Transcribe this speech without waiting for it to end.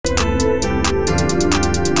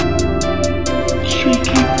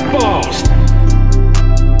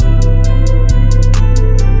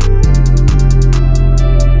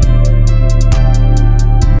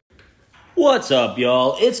What's up,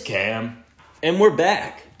 y'all? It's Cam, and we're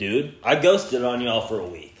back, dude. I ghosted on y'all for a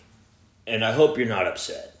week, and I hope you're not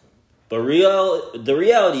upset. But the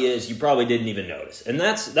reality is you probably didn't even notice, and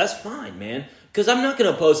that's fine, man, because I'm not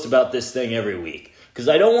going to post about this thing every week, because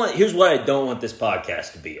here's what I don't want this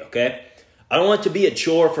podcast to be, okay? I don't want it to be a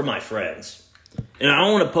chore for my friends, and I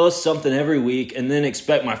don't want to post something every week and then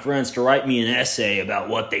expect my friends to write me an essay about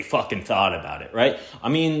what they fucking thought about it, right? I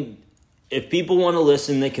mean, if people want to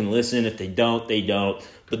listen, they can listen. If they don't, they don't.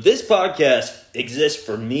 But this podcast exists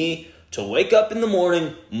for me to wake up in the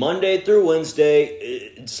morning, Monday through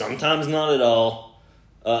Wednesday, sometimes not at all,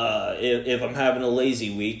 if I'm having a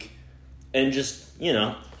lazy week, and just,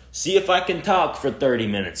 see if I can talk for 30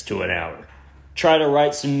 minutes to an hour. Try to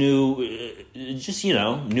write some new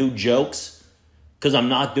jokes, because I'm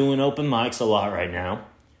not doing open mics a lot right now.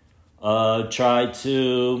 Try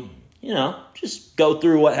to, just go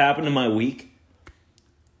through what happened in my week.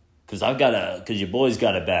 Because your boy's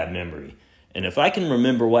got a bad memory. And if I can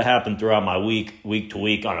remember what happened throughout my week to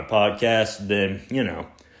week on a podcast, then,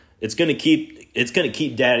 it's going to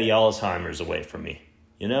keep Daddy Alzheimer's away from me,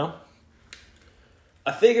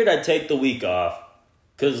 I figured I'd take the week off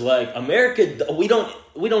because, America, we don't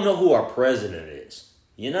know who our president is,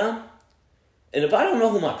 And if I don't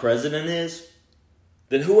know who my president is,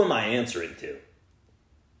 then who am I answering to?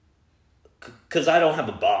 Because I don't have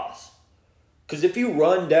a boss. Because if you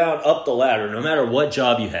run down up the ladder, no matter what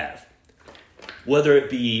job you have, whether it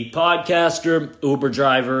be podcaster, Uber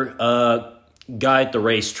driver, guy at the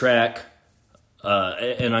racetrack,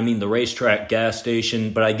 and I mean the racetrack gas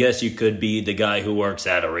station, but I guess you could be the guy who works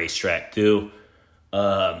at a racetrack too.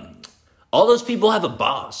 All those people have a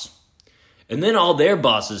boss. And then all their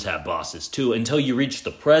bosses have bosses too until you reach the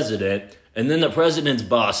president, and then the president's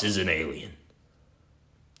boss is an alien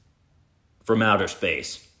from outer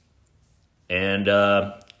space. And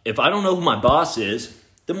if I don't know who my boss is,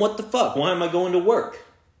 then what the fuck? Why am I going to work?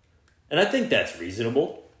 And I think that's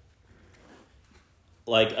reasonable.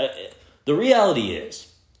 The reality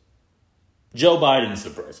is, Joe Biden's the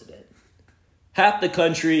president. Half the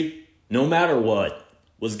country, no matter what,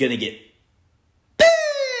 was going to get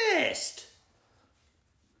pissed.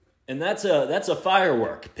 And that's a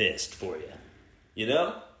firework pissed for you.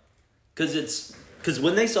 Because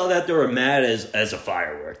when they saw that, they were mad as a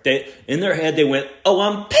firework. In their head, they went, "Oh,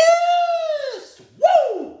 I'm pissed!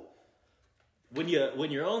 Woo!" When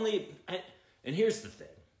you're only, and here's the thing,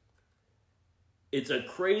 it's a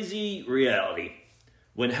crazy reality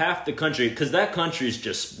when half the country, because that country's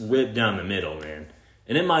just ripped down the middle, man.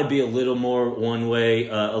 And it might be a little more one way,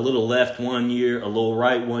 a little left one year, a little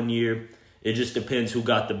right one year. It just depends who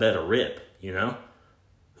got the better rip,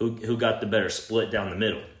 who got the better split down the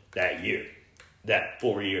middle that year. That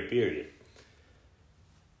 4-year period.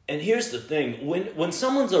 And here's the thing. When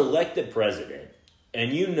someone's elected president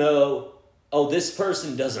and oh, this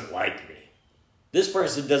person doesn't like me. This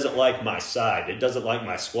person doesn't like my side. It doesn't like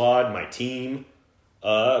my squad, my team.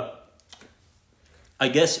 I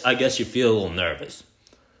guess you feel a little nervous.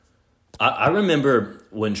 I remember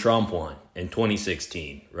when Trump won in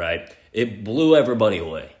 2016, right? It blew everybody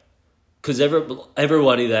away. Because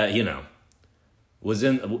everybody that, was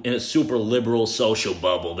in a super liberal social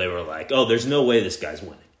bubble. They were like, oh, there's no way this guy's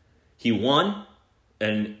winning. He won,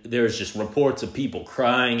 and there's just reports of people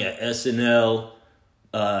crying at SNL.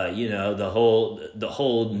 The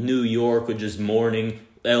whole New York was just mourning,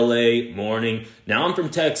 LA mourning. Now I'm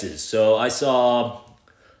from Texas, so I saw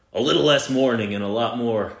a little less mourning and a lot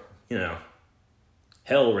more,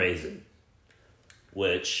 hell raising,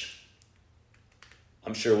 which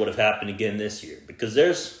I'm sure would have happened again this year because there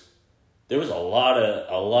was a lot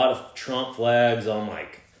of Trump flags on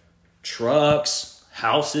trucks,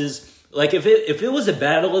 houses. If it was a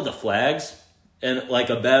battle of the flags and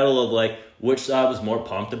a battle of which side was more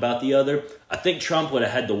pumped about the other, I think Trump would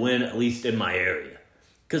have had to win at least in my area.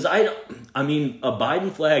 Cause a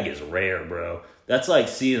Biden flag is rare, bro. That's like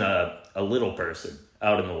seeing a little person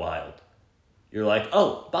out in the wild. You're like,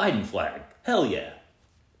 oh, Biden flag, hell yeah.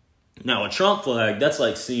 Now a Trump flag, that's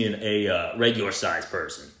like seeing a regular sized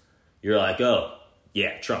person. You're like, oh,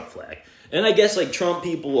 yeah, Trump flag. And I guess, Trump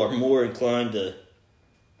people are more inclined to,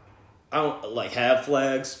 have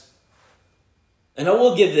flags. And I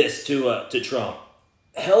will give this to Trump.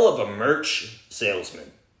 Hell of a merch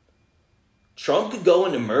salesman. Trump could go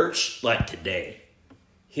into merch, today.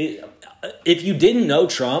 If you didn't know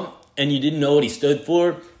Trump, and you didn't know what he stood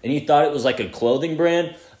for, and you thought it was, a clothing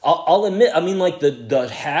brand, I'll admit, the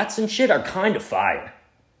hats and shit are kind of fire.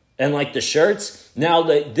 And the shirts, now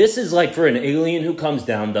this is for an alien who comes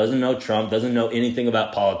down, doesn't know Trump, doesn't know anything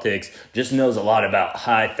about politics, just knows a lot about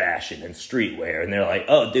high fashion and streetwear. And they're like,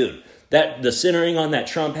 oh, dude, The centering on that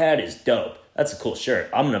Trump hat is dope. That's a cool shirt.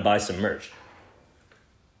 I'm going to buy some merch.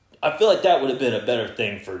 I feel like that would have been a better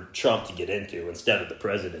thing for Trump to get into instead of the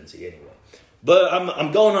presidency anyway. But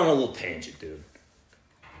I'm going on a little tangent, dude.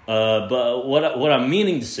 But what I'm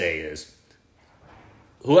meaning to say is,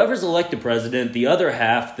 whoever's elected president, the other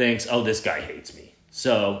half thinks, oh, this guy hates me.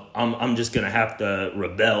 So I'm just going to have to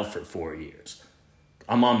rebel for 4 years.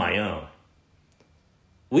 I'm on my own.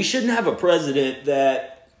 We shouldn't have a president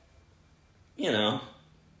that,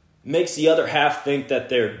 makes the other half think that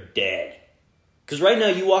they're dead. Because right now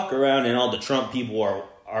you walk around and all the Trump people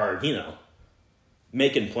are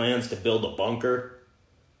making plans to build a bunker.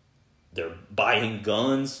 They're buying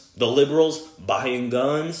guns. The liberals buying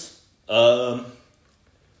guns. So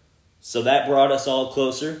that brought us all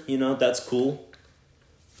closer. That's cool.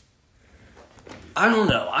 I don't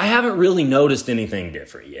know. I haven't really noticed anything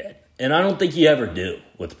different yet. And I don't think you ever do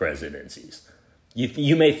with presidencies.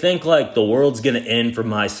 You may think like the world's going to end from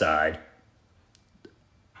my side.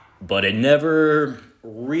 But it never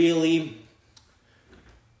really...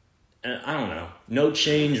 I don't know. No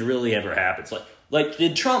change really ever happens. Like,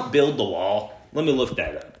 did Trump build the wall? Let me look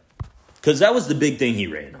that up. Because that was the big thing he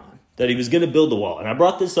ran on. That he was going to build the wall. And I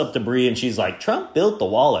brought this up to Bree, and she's like, Trump built the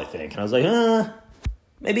wall, I think. And I was like,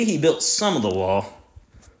 maybe he built some of the wall.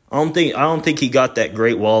 I don't think he got that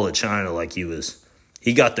Great Wall of China like he was.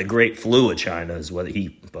 He got the Great Flu of China is what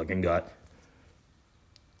he fucking got.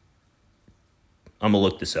 I'm going to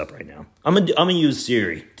look this up right now. I'm gonna use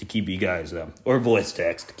Siri to keep you guys, or voice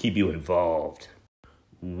text to keep you involved.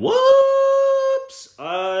 Whoops!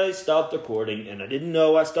 I stopped recording, and I didn't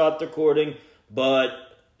know I stopped recording, but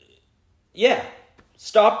yeah,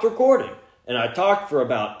 stopped recording. And I talked for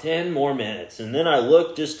about 10 more minutes, and then I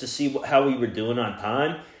looked just to see how we were doing on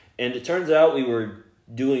time, and it turns out we were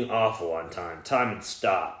doing awful on time. Time had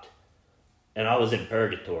stopped, and I was in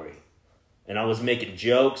purgatory, and I was making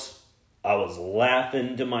jokes. I was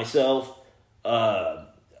laughing to myself. I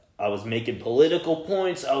was making political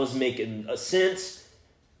points. I was making a sense.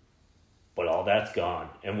 But all that's gone.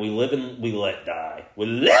 And we live and we let die. We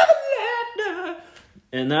live and let die.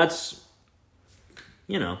 And that's,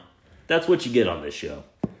 that's what you get on this show.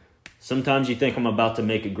 Sometimes you think I'm about to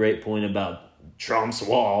make a great point about Trump's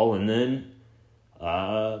wall. And then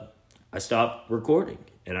I stop recording.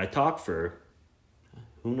 And I talk for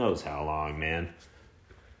who knows how long, man.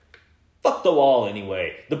 Fuck the wall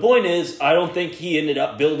anyway. The point is, I don't think he ended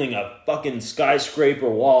up building a fucking skyscraper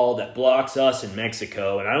wall that blocks us in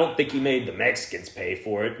Mexico, and I don't think he made the Mexicans pay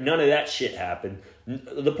for it. None of that shit happened.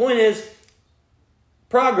 The point is,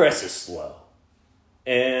 progress is slow.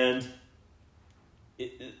 And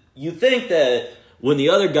you think that when the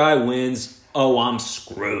other guy wins, oh, I'm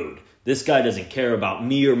screwed. This guy doesn't care about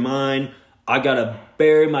me or mine. I gotta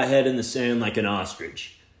bury my head in the sand like an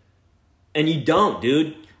ostrich. And you don't,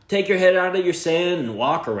 dude. Take your head out of your sand and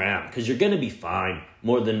walk around, because you're going to be fine,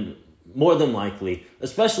 more than likely,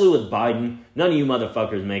 especially with Biden. None of you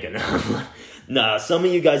motherfuckers make enough. Nah, some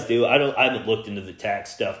of you guys do. I haven't looked into the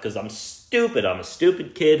tax stuff because I'm stupid. I'm a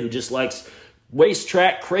stupid kid who just likes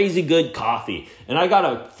racetrack crazy good coffee. And I got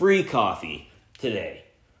a free coffee today.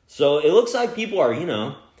 So it looks like people are, in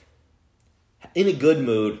a good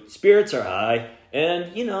mood. Spirits are high.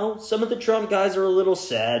 And, some of the Trump guys are a little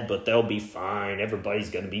sad, but they'll be fine. Everybody's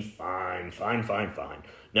going to be fine. Fine.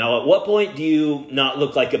 Now, at what point do you not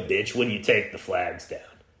look like a bitch when you take the flags down?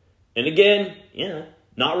 And again,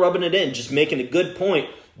 not rubbing it in, just making a good point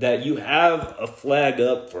that you have a flag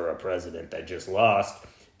up for a president that just lost.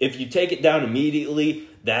 If you take it down immediately,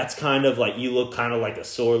 that's kind of like, you look kind of like a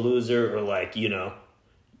sore loser, or like, you don't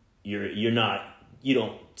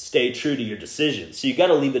stay true to your decision. So you got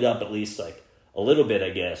to leave it up at least like a little bit,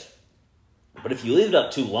 I guess. But if you leave it up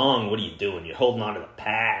too long, what are you doing? You're holding on to the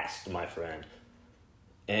past, my friend.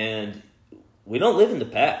 And we don't live in the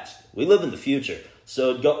past. We live in the future.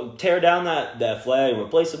 So go tear down that flag,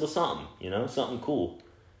 replace it with something, something cool.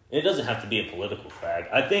 And it doesn't have to be a political flag.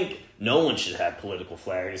 I think no one should have political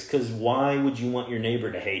flags, because why would you want your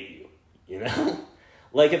neighbor to hate you?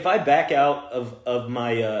 Like if I back out of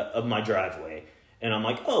my driveway and I'm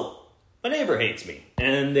like, oh, my neighbor hates me,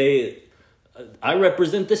 and I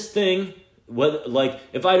represent this thing. Like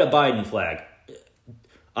if I had a Biden flag,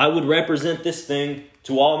 I would represent this thing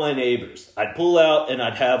to all my neighbors. I'd pull out and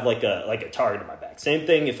I'd have like a target on my back. Same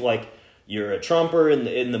thing if like you're a Trumper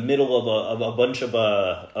in the middle of a bunch of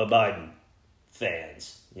Biden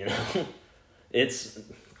fans. It's,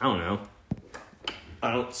 I don't know.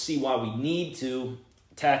 I don't see why we need to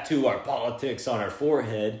tattoo our politics on our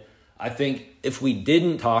forehead. I think if we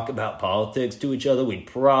didn't talk about politics to each other, we'd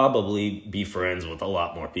probably be friends with a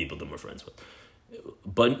lot more people than we're friends with.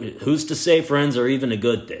 But who's to say friends are even a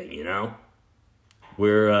good thing, you know?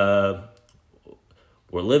 We're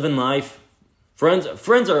living life. Friends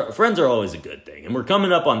are always a good thing. And we're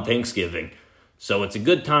coming up on Thanksgiving. So it's a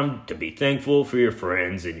good time to be thankful for your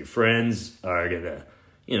friends, and your friends are going to,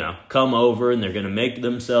 come over and they're going to make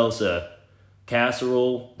themselves a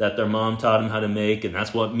casserole that their mom taught them how to make, and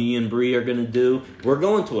that's what me and Bree are going to do. We're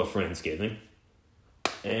going to a Friendsgiving,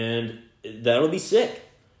 and that'll be sick.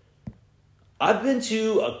 I've been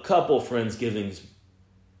to a couple Friendsgivings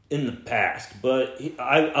in the past, but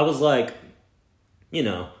I was like,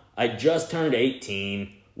 I just turned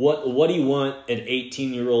 18. What do you want an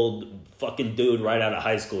 18-year-old fucking dude right out of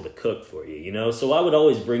high school to cook for you, So I would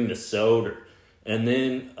always bring the soda. And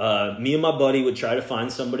then me and my buddy would try to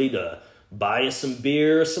find somebody to buy us some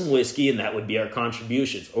beer or some whiskey, and that would be our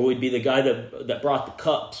contributions. Or we'd be the guy that brought the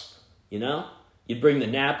cups, You'd bring the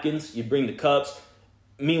napkins, you'd bring the cups.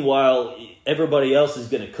 Meanwhile, everybody else is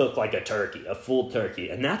going to cook like a turkey, a full turkey.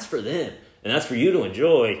 And that's for them. And that's for you to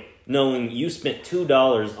enjoy, knowing you spent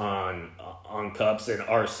 $2 on cups and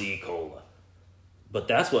RC Cola. But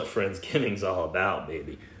that's what Friendsgiving's all about,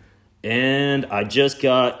 baby. And I just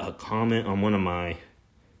got a comment on one of my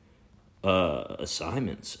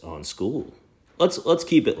assignments on school. Let's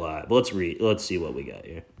keep it live. Let's read. Let's see what we got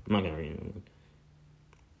here. I'm not gonna read it.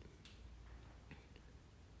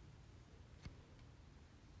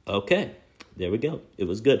 Okay, there we go. It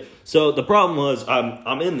was good. So the problem was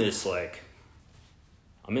I'm in this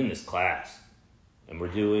class, and we're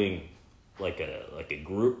doing like a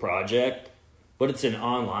group project, but it's an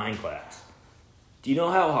online class. Do you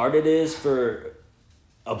know how hard it is for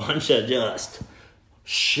a bunch of just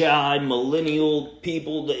shy millennial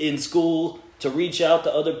people in school to reach out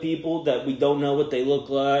to other people that we don't know what they look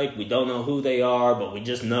like, we don't know who they are, but we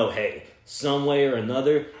just know, hey, some way or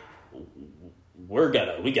another, we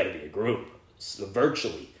gotta be a group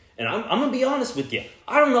virtually. And I'm gonna be honest with you,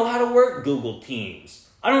 I don't know how to work Google Teams.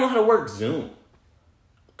 I don't know how to work Zoom.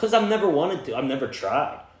 Because I've never wanted to. I've never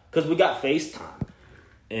tried. Because we got FaceTime.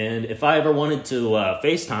 And if I ever wanted to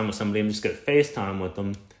FaceTime with somebody, I'm just going to FaceTime with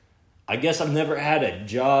them. I guess I've never had a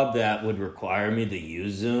job that would require me to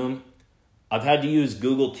use Zoom. I've had to use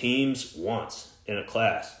Google Teams once in a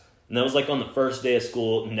class. And that was like on the first day of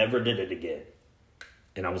school. Never did it again.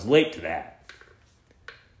 And I was late to that.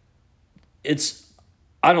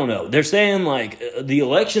 I don't know. They're saying like the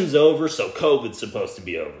election's over, so COVID's supposed to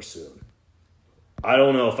be over soon. I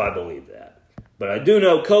don't know if I believe that. But I do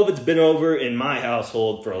know COVID's been over in my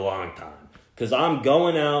household for a long time. Because I'm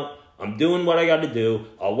going out. I'm doing what I got to do.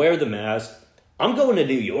 I'll wear the mask. I'm going to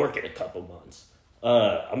New York in a couple months.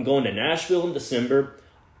 I'm going to Nashville in December.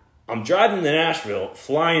 I'm driving to Nashville,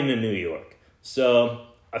 flying to New York. So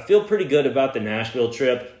I feel pretty good about the Nashville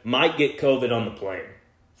trip. Might get COVID on the plane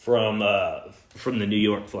from the New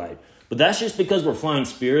York flight. But that's just because we're flying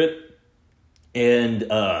Spirit. And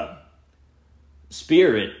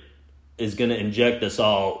Spirit is going to inject us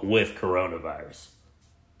all with coronavirus.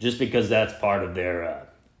 Just because that's part of their,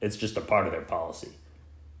 it's just a part of their policy.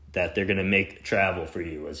 That they're going to make travel for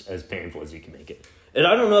you as painful as you can make it. And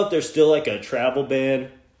I don't know if there's still like a travel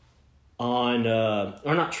ban on,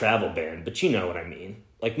 or not travel ban, but you know what I mean.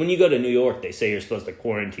 Like when you go to New York, they say you're supposed to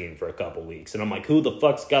quarantine for a couple weeks. And I'm like, who the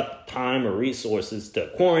fuck's got the time or resources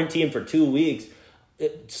to quarantine for 2 weeks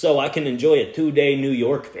so I can enjoy a 2-day New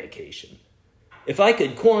York vacation? If I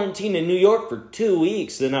could quarantine in New York for 2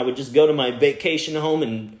 weeks, then I would just go to my vacation home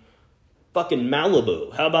in fucking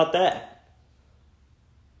Malibu. How about that?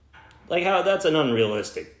 Like, that's an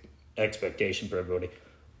unrealistic expectation for everybody.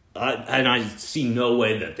 And I see no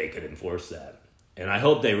way that they could enforce that. And I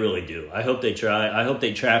hope they really do. I hope they try. I hope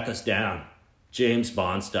they track us down, James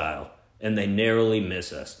Bond style, and they narrowly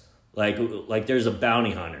miss us. Like there's a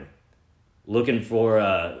bounty hunter looking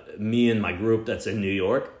for me and my group that's in New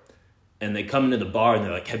York. And they come into the bar and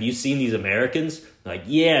they're like, have you seen these Americans? I'm like,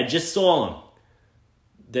 yeah, just saw them.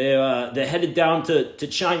 They're headed down to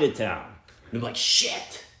Chinatown. And I'm like,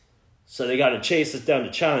 shit. So they got to chase us down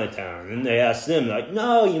to Chinatown. And they ask them, like,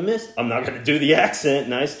 no, you missed. I'm not going to do the accent.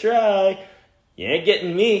 Nice try. You ain't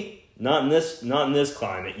getting me. Not in this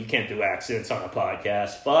climate. You can't do accents on a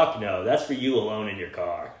podcast. Fuck no. That's for you alone in your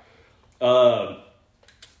car.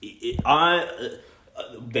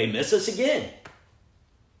 They miss us again.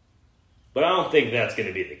 But I don't think that's going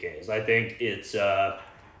to be the case. I think it's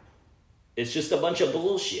just a bunch of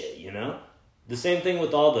bullshit, The same thing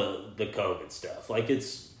with all the COVID stuff. Like,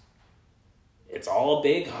 it's all a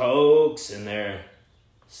big hoax, and they're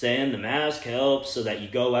saying the mask helps so that you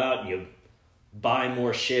go out and you buy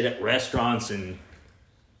more shit at restaurants and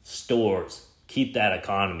stores. Keep that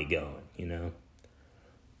economy going,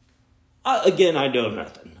 Again, I know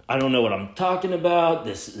nothing. I don't know what I'm talking about.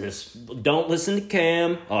 This. Don't listen to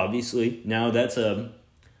Cam, obviously. Now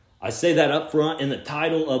I say that up front in the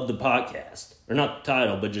title of the podcast. Or not the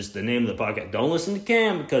title, but just the name of the podcast. Don't listen to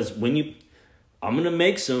Cam, because I'm going to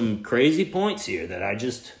make some crazy points here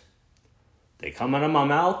that they come out of my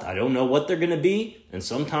mouth. I don't know what they're going to be, and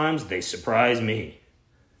sometimes they surprise me.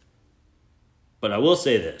 But I will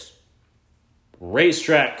say this.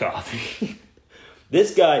 Racetrack Coffee.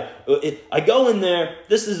 This guy, I go in there,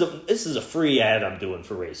 this is a free ad I'm doing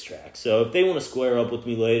for Racetrack. So if they want to square up with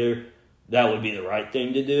me later, that would be the right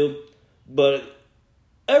thing to do. But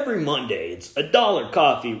every Monday, it's $1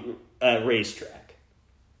 coffee at Racetrack.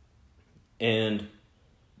 And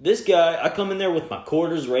this guy, I come in there with my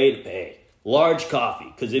quarters ready to pay. Large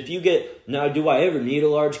coffee. Because now, do I ever need a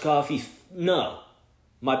large coffee? No.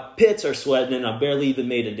 My pits are sweating and I barely even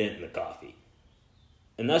made a dent in the coffee.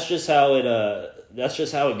 And that's just how it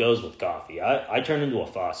goes with coffee. I turn into a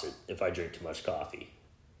faucet if I drink too much coffee.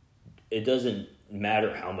 It doesn't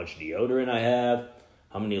matter how much deodorant I have,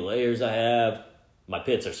 how many layers I have. My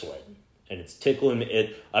pits are sweating. And it's tickling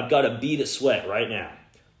me. I've got a bead of sweat right now.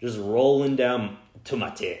 Just rolling down to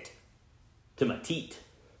my teat.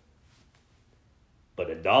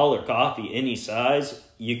 But $1 coffee, any size,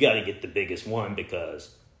 you got to get the biggest one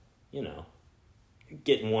because, you're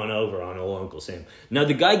getting one over on old Uncle Sam. Now,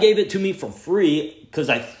 the guy gave it to me for free because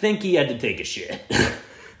I think he had to take a shit.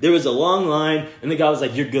 There was a long line, and the guy was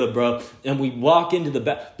like, "You're good, bro." And we walk into the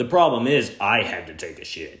back. The problem is, I had to take a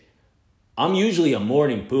shit. I'm usually a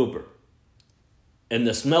morning pooper. And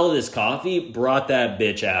the smell of this coffee brought that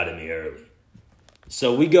bitch out of me early.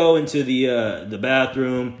 So we go into the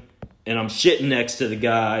bathroom, and I'm shitting next to the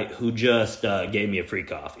guy who just gave me a free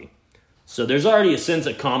coffee. So there's already a sense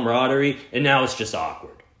of camaraderie, and now it's just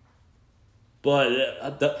awkward. But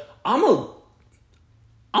I'm a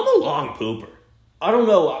long pooper. I don't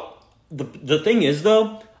know. The thing is,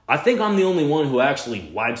 though, I think I'm the only one who actually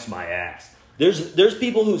wipes my ass. There's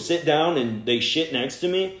people who sit down and they shit next to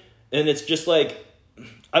me, and it's just like,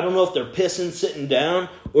 I don't know if they're pissing sitting down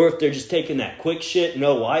or if they're just taking that quick shit,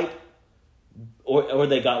 no wipe. Or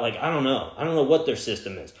they got I don't know. I don't know what their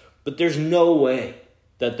system is. But there's no way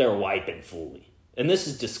that they're wiping fully. And this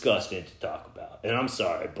is disgusting to talk about. And I'm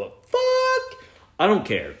sorry, but fuck. I don't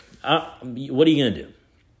care. What are you going to do?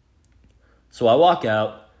 So I walk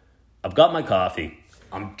out. I've got my coffee.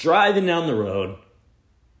 I'm driving down the road.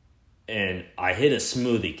 And I hit a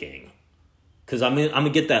Smoothie King. Because I'm going to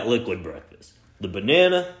get that liquid breakfast. The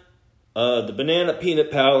banana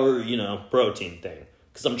peanut power, protein thing.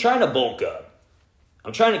 Because I'm trying to bulk up.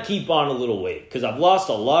 I'm trying to keep on a little weight because I've lost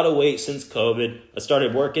a lot of weight since COVID. I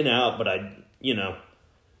started working out, but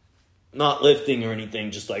not lifting or anything,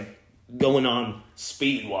 just going on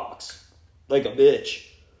speed walks like a bitch.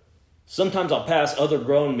 Sometimes I'll pass other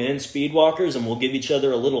grown men speed walkers and we'll give each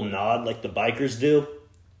other a little nod like the bikers do.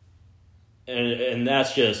 And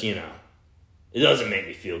that's just, it doesn't make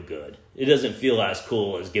me feel good. It doesn't feel as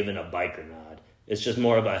cool as giving a biker nod. It's just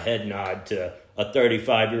more of a head nod to a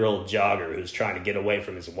 35-year-old jogger who's trying to get away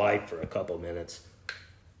from his wife for a couple minutes.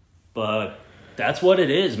 But that's what it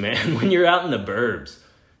is, man, when you're out in the burbs.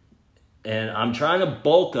 And I'm trying to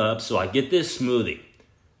bulk up, so I get this smoothie.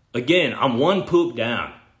 Again, I'm one poop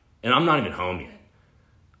down, and I'm not even home yet.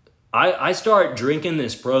 I start drinking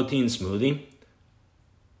this protein smoothie,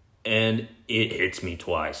 and it hits me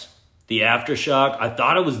twice. The aftershock, I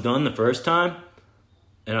thought I was done the first time,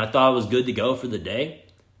 and I thought I was good to go for the day.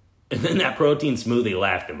 And then that protein smoothie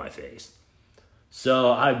laughed in my face. So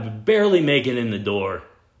I barely make it in the door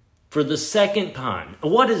for the second time.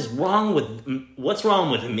 What's wrong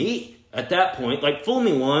with me at that point? Fool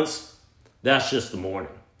me once, that's just the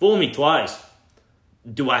morning. Fool me twice.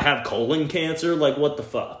 Do I have colon cancer? What the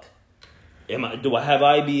fuck? Do I have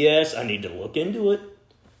IBS? I need to look into it.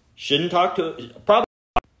 Shouldn't talk to probably.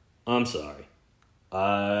 I'm sorry.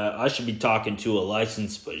 I should be talking to a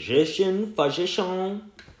licensed physician,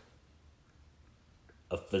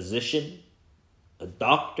 a physician, a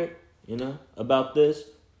doctor, about this.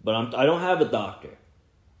 But I don't have a doctor.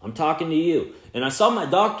 I'm talking to you. And I saw my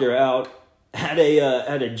doctor out at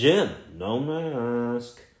a gym. No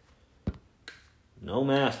mask. No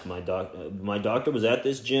mask. My doctor was at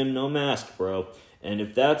this gym. No mask, bro. And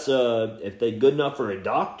if they're good enough for a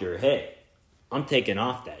doctor, hey, I'm taking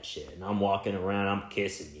off that shit and I'm walking around. I'm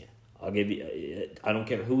kissing you. I'll give you. I don't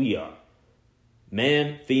care who you are.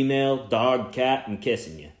 Man, female, dog, cat, I'm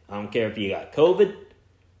kissing you. I don't care if you got COVID.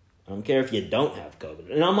 I don't care if you don't have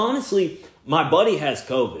COVID. And I'm honestly, my buddy has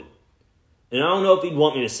COVID. And I don't know if he'd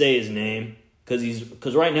want me to say his name.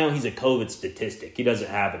 Because right now he's a COVID statistic. He doesn't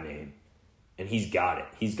have a name. And he's got it.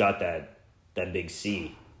 He's got that That big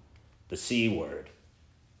C. The C word.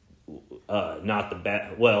 Not the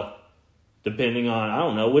bad. Well, depending on, I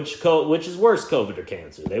don't know, which is worse, COVID or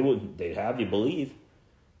cancer. They'd have you believe.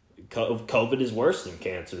 COVID is worse than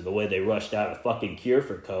cancer. The way they rushed out a fucking cure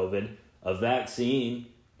for COVID, a vaccine,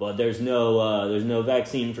 but there's no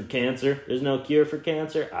vaccine for cancer. There's no cure for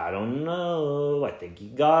cancer. I don't know. I think you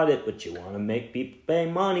got it, but you want to make people pay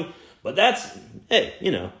money. But that's a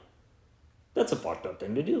fucked up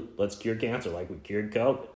thing to do. Let's cure cancer like we cured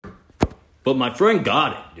COVID. But my friend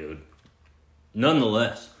got it, dude.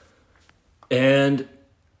 Nonetheless. And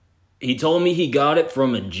he told me he got it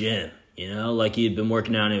from a gym. Like he had been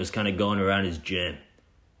working out and he was kind of going around his gym.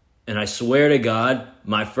 And I swear to God,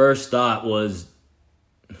 my first thought was,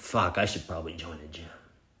 fuck, I should probably join a gym.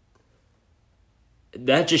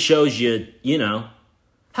 That just shows you,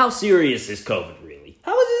 how serious is COVID really?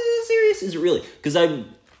 How serious is it really? Because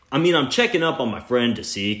I'm checking up on my friend to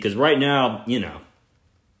see, because right now,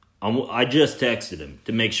 I just texted him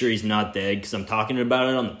to make sure he's not dead, because I'm talking about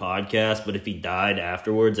it on the podcast, but if he died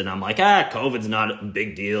afterwards, and I'm like, COVID's not a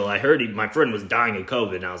big deal. I heard my friend was dying of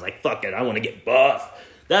COVID, and I was like, fuck it, I want to get buff.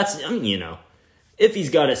 That's, if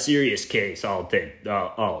he's got a serious case, I'll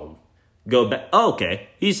go back. Oh, okay.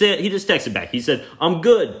 He just texted back. He said, I'm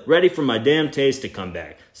good, ready for my damn taste to come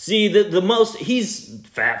back. See, the most, he's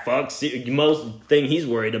fat fuck, the most thing he's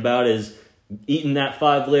worried about is eating that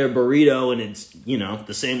 5-layer burrito, and it's,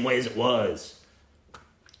 the same way as it was.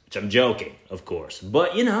 Which I'm joking, of course.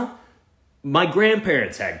 But, my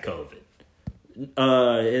grandparents had COVID.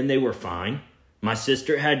 And they were fine. My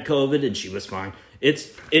sister had COVID, and she was fine.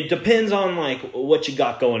 It depends on, what you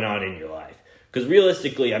got going on in your life. Because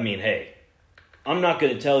realistically, hey, I'm not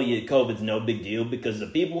going to tell you COVID's no big deal, because the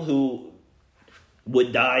people who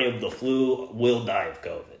would die of the flu will die of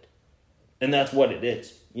COVID. And that's what it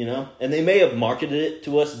is, And they may have marketed it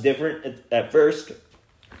to us different at first,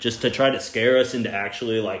 just to try to scare us into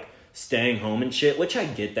actually, staying home and shit, which I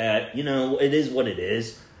get that. It is what it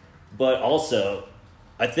is. But also,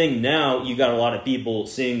 I think now you got a lot of people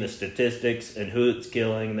seeing the statistics and who it's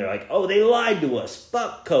killing, and they're like, oh, they lied to us.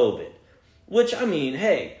 Fuck COVID. Which,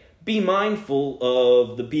 hey, be mindful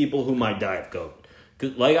of the people who might die of COVID.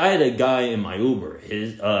 'Cause, I had a guy in my Uber.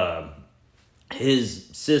 His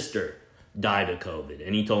sister died of COVID.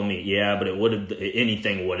 And he told me, yeah, but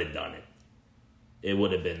anything would have done it. It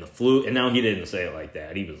would have been the flu. And now he didn't say it like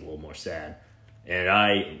that. He was a little more sad. And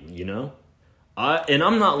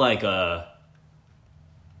I'm not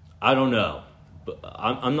I don't know, but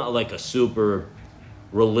I'm not a super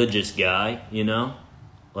religious guy,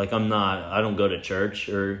 I don't go to church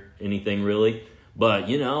or anything really. But,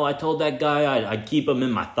 I told that guy I'd keep him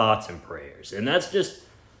in my thoughts and prayers. And that's just,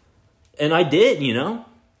 and I did,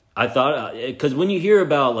 I thought, because when you hear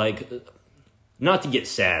about, not to get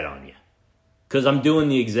sad on you, because I'm doing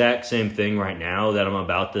the exact same thing right now that I'm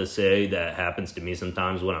about to say that happens to me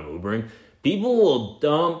sometimes when I'm Ubering. People will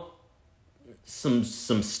dump some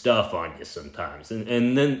stuff on you sometimes,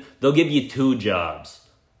 and then they'll give you 2 jobs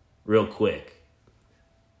real quick.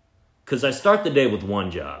 Because I start the day with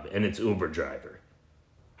 1 job, and it's Uber driver.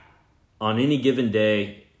 On any given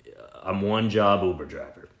day, I'm 1 job Uber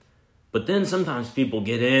driver. But then sometimes people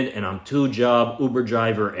get in, and I'm 2 job Uber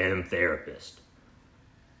driver and therapist.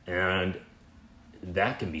 And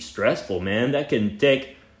that can be stressful, man. That can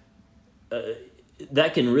take,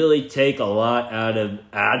 that can really take a lot out of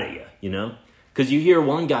you, Because you hear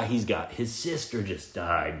one guy, his sister just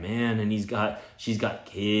died, man, and she's got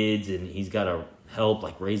kids, and he's got to help,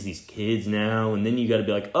 raise these kids now, and then you got to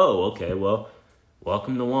be like, oh, okay, well,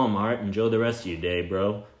 welcome to Walmart, enjoy the rest of your day,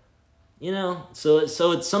 bro. So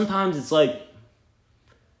it's sometimes it's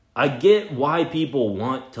I get why people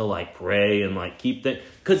want to pray and keep that,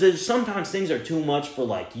 because sometimes things are too much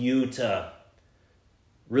for you to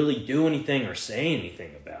really do anything or say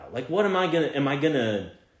anything about. What am I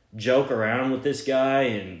gonna joke around with this guy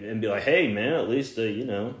and be like, hey man, at least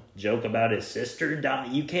joke about his sister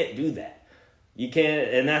dying? You can't do that. You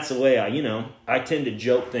can't, and that's the way I tend to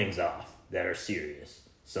joke things off that are serious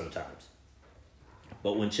sometimes.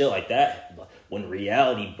 But when shit like that, when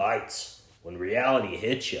reality bites, when reality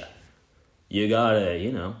hits you, you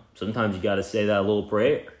gotta, sometimes you gotta say that little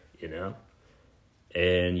prayer,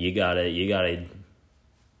 and you gotta,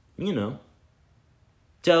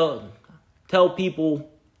 tell people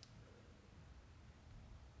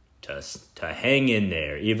to hang in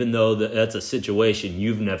there, even though that's a situation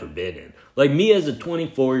you've never been in. Me as a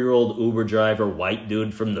 24-year-old Uber driver, white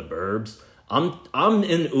dude from the burbs, I'm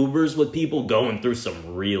in Ubers with people going through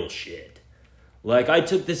some real shit. I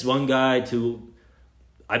took this one guy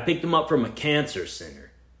I picked him up from a cancer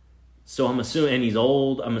center. So I'm assuming, and he's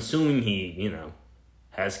old, I'm assuming he,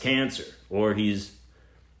 has cancer. Or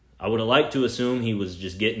I would have liked to assume he was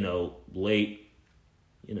just getting a late,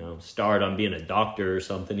 start on being a doctor or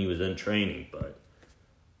something. He was in training, but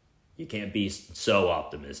you can't be so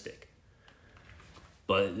optimistic.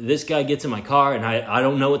 But this guy gets in my car, and I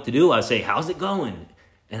don't know what to do. I say, how's it going?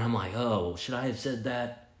 And I'm like, oh, should I have said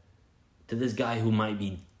that to this guy who might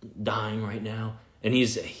be dying right now? And he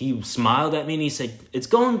smiled at me, and he said, it's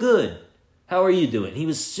going good. How are you doing? He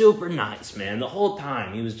was super nice, man. The whole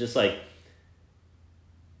time, he was just like,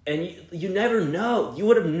 and you never know. You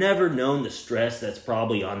would have never known the stress that's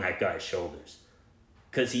probably on that guy's shoulders.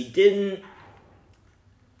 Because he didn't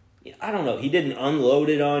unload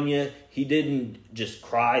it on you. He didn't just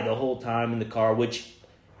cry the whole time in the car, which,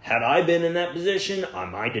 had I been in that position, I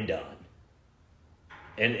might have done.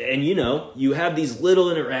 And you have these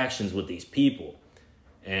little interactions with these people.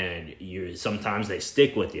 And sometimes they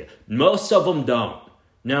stick with you. Most of them don't.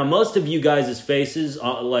 Now, most of you guys' faces,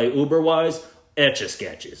 like Uber-wise,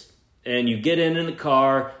 etch-a-sketches. And you get in the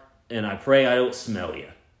car, and I pray I don't smell you.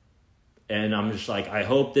 And I'm just like, I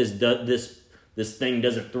hope this thing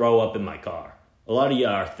doesn't throw up in my car. A lot of you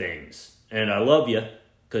are things. And I love you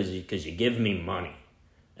because you give me money.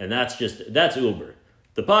 And that's Uber.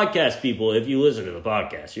 The podcast people, if you listen to the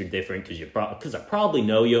podcast, you're different because I probably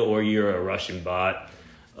know you, or you're a Russian bot.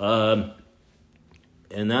 And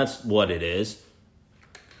that's what it is.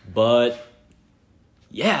 But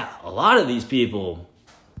yeah, a lot of these people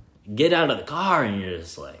get out of the car and you're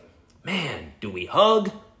just like, man, do we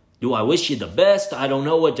hug? Do I wish you the best? I don't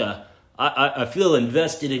know what to... I feel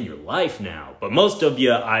invested in your life now. But most of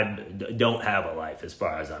you, I don't have a life as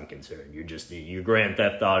far as I'm concerned. You're Grand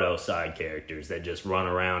Theft Auto side characters that just run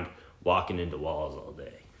around walking into walls all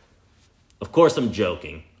day. Of course, I'm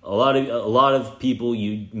joking. A lot of people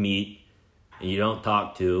you meet and you don't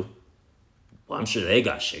talk to, well, I'm sure they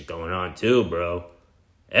got shit going on too, bro.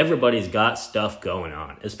 Everybody's got stuff going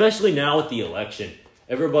on. Especially now with the election.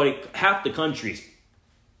 Half the country's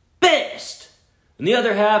pissed. And the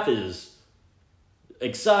other half is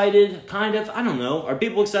excited, kind of. I don't know. Are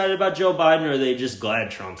people excited about Joe Biden, or are they just glad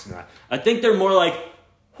Trump's not? I think they're more like,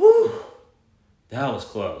 whew, that was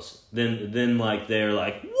close. Then like they're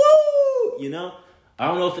like, woo, I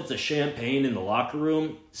don't know if it's a champagne in the locker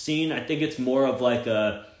room scene. I think it's more of like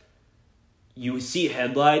you see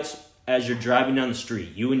headlights as you're driving down the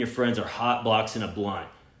street. You and your friends are hot blocks in a blunt.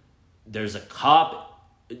 There's a cop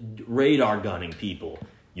radar gunning people.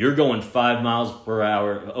 You're going 5 miles per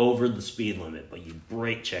hour over the speed limit, but you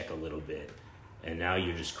brake check a little bit. And now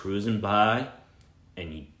you're just cruising by,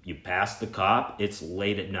 and you pass the cop. It's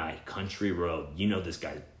late at night, country road. This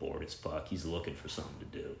guy's bored as fuck. He's looking for something to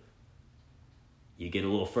do. You get a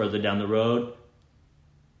little further down the road,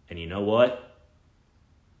 and you know what?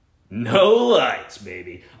 No lights,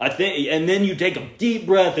 baby. And then you take a deep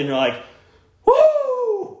breath, and you're like,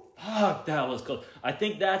 whoo! Fuck, that was close. I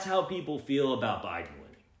think that's how people feel about Biden winning.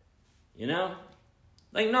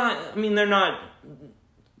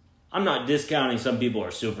 I'm not discounting some people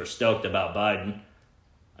are super stoked about Biden.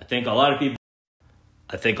 I think a lot of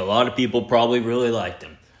people probably really liked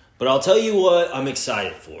him. But I'll tell you what I'm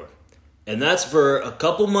excited for. And that's for a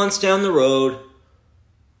couple months down the road,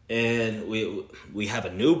 and we have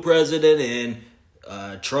a new president in.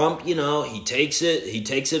 Trump, he takes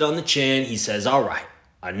it on the chin. He says, all right,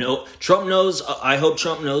 I know Trump knows. I hope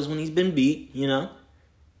Trump knows when he's been beat,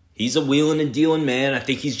 He's a wheeling and dealing man. I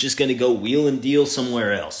think he's just going to go wheel and deal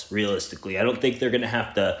somewhere else, realistically. I don't think they're going to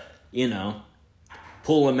have to,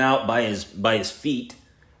 pull him out by his feet.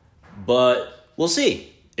 But we'll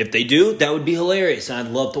see. If they do, that would be hilarious. I'd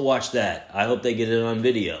love to watch that. I hope they get it on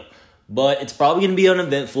video. But it's probably going to be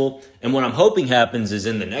uneventful. And what I'm hoping happens is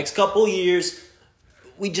in the next couple of years,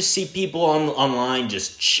 we just see people online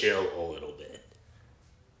just chill a little bit.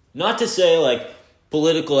 Not to say,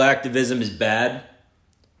 political activism is bad.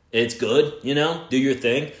 It's good, do your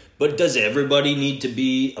thing. But does everybody need to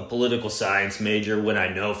be a political science major when I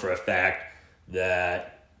know for a fact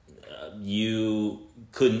that you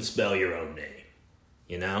couldn't spell your own name,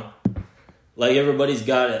 Everybody's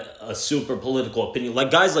got a super political opinion.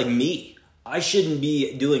 Guys like me, I shouldn't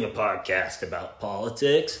be doing a podcast about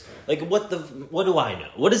politics. What do I know?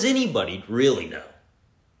 What does anybody really know?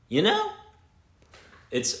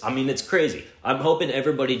 It's crazy. I'm hoping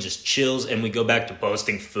everybody just chills and we go back to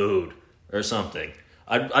posting food or something.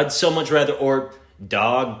 I'd so much rather, or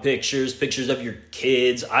dog pictures of your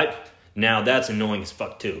kids. Now that's annoying as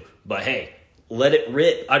fuck too. But hey, let it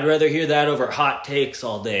rip. I'd rather hear that over hot takes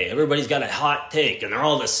all day. Everybody's got a hot take and they're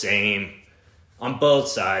all the same on both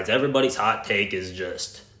sides. Everybody's hot take is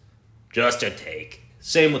just a take.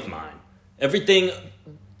 Same with mine. everything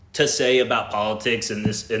to say about politics in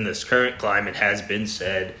this current climate has been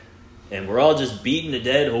said, and we're all just beating a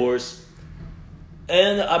dead horse.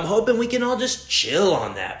 And I'm hoping we can all just chill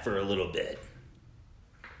on that for a little bit.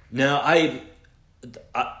 Now, I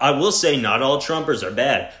will say not all Trumpers are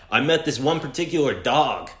bad. I met this one particular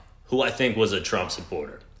dog who I think was a Trump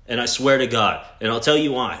supporter. And I swear to God, and I'll tell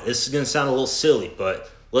you why. This is going to sound a little silly, but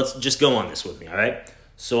let's just go on this with me, all right?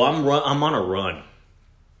 So I'm on a run,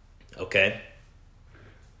 okay?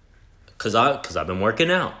 Because I've been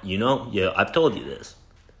working out, you know? Yeah, I've told you this.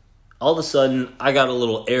 All of a sudden, I got a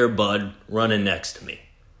little air bud running next to me.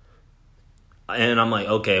 And I'm like,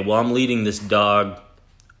 okay, well, I'm leading this dog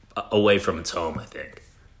away from its home, I think.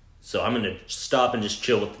 So I'm going to stop and just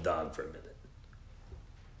chill with the dog for a minute.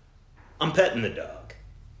 I'm petting the dog.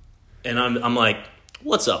 And I'm like,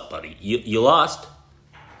 what's up, buddy? You lost?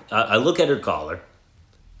 I look at her collar.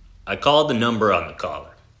 I called the number on the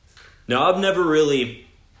collar. Now, I've never really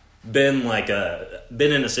been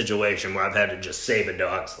in a situation where I've had to just save a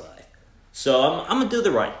dog's life. So I'm going to do the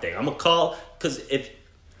right thing. I'm going to call, because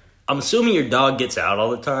I'm assuming your dog gets out all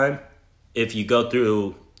the time. If you go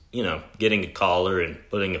through, getting a collar and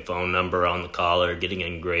putting a phone number on the collar, getting it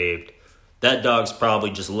engraved, that dog's probably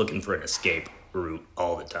just looking for an escape route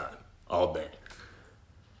all the time. All day.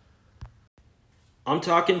 I'm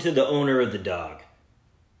talking to the owner of the dog,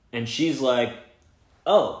 and she's like,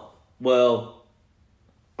 "Oh, well,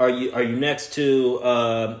 are you next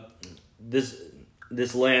to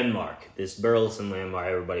this landmark, this Burleson landmark?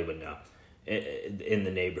 Everybody would know in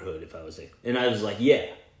the neighborhood if I was there." And I was like, "Yeah."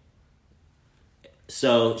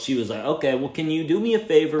 So she was like, "Okay, well, can you do me a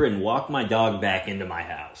favor and walk my dog back into my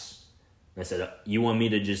house?" And I said, "You want me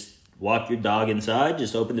to just walk your dog inside,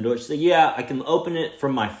 just open the door?" She said, "Yeah, I can open it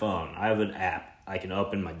from my phone. I have an app. I can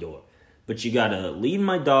open my door. But you gotta lead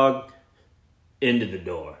my dog into the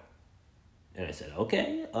door." And I said,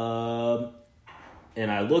 "Okay."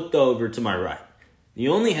 And I looked over to my right. The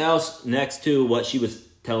only house next to what she was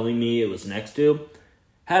telling me it was next to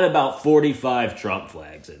had about 45 Trump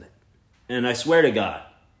flags in it. And I swear to God,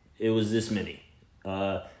 it was this many.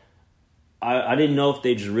 I didn't know if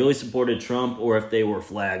they just really supported Trump or if they were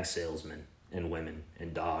flag salesmen and women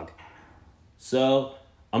and dog. So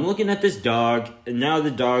I'm looking at this dog, and now the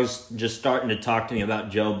dog's just starting to talk to me about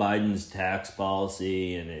Joe Biden's tax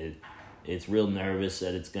policy, and it's real nervous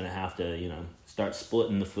that it's going to have to, start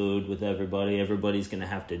splitting the food with everybody. Everybody's going to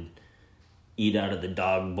have to eat out of the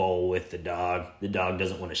dog bowl with the dog. The dog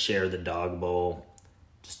doesn't want to share the dog bowl.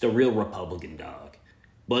 Just a real Republican dog,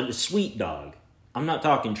 but a sweet dog. I'm not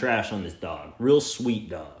talking trash on this dog. Real sweet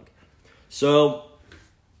dog. So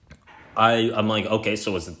I'm like, okay,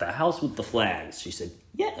 so is it the house with the flags? She said,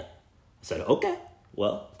 yeah. I said, okay,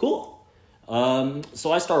 well, cool.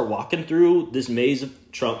 So I start walking through this maze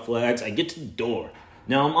of Trump flags. I get to the door.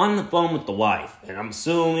 Now I'm on the phone with the wife, and I'm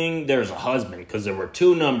assuming there's a husband because there were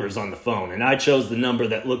 2 numbers on the phone, and I chose the number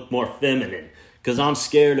that looked more feminine because I'm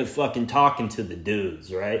scared of fucking talking to the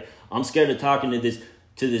dudes, right? I'm scared of talking to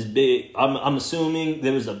this big, I'm assuming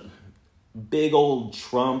there was a big old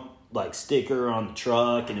Trump sticker on the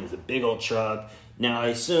truck, and it was a big old truck. Now I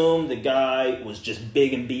assume the guy was just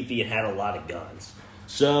big and beefy and had a lot of guns.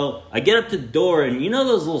 So I get up to the door, and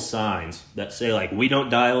those little signs that say we don't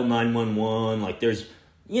dial 911, there's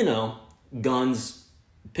guns,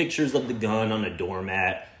 pictures of the gun on a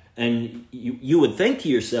doormat, and you would think to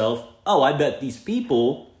yourself, oh, I bet these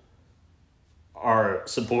people are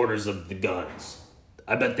supporters of the guns.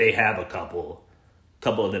 I bet they have a couple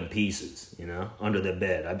of them pieces, under the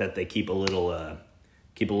bed. I bet they keep a little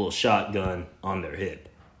shotgun on their hip.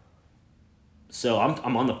 So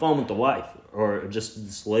I'm on the phone with the wife, or just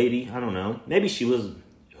this lady. I don't know. Maybe she was.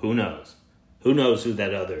 Who knows? Who knows who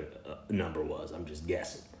that other number was? I'm just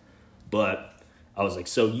guessing. But I was like,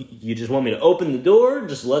 so you just want me to open the door,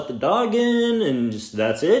 just let the dog in, and just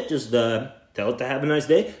that's it? Just tell it to have a nice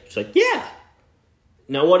day? She's like, yeah.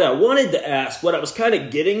 Now, what I wanted to ask, what I was kind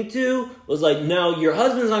of getting to, was no, your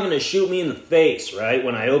husband's not going to shoot me in the face, right,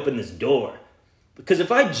 when I open this door. Because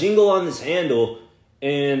if I jingle on this handle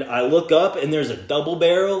and I look up and there's a double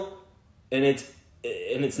barrel and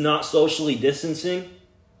it's not socially distancing,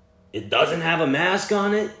 it doesn't have a mask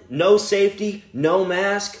on it, no safety, no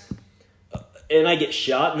mask, and I get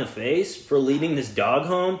shot in the face for leading this dog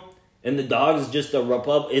home, and the dog is just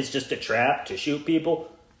it's just a trap to shoot people,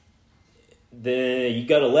 then you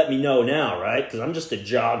got to let me know now, right? Because I'm just a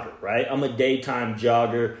jogger, right? I'm a daytime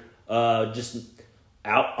jogger, just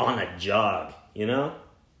out on a jog,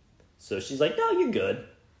 So she's like, no, you're good.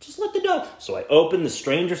 Just let the dog. So I open the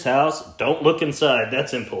stranger's house. Don't look inside.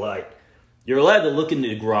 That's impolite. You're allowed to look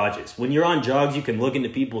into garages. When you're on jogs, you can look into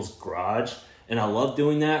people's garage. And I love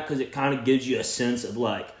doing that because it kind of gives you a sense of,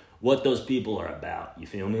 like, what those people are about. You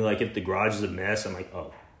feel me? Like, if the garage is a mess, I'm like,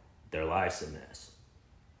 oh, their life's a mess.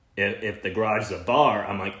 If the garage is a bar,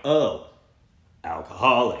 I'm like, oh,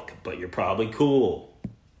 alcoholic, but you're probably cool.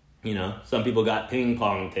 You know, some people got ping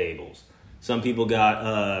pong tables. Some people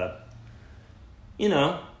got,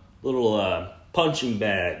 little punching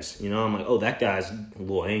bags. You know, I'm like, oh, that guy's a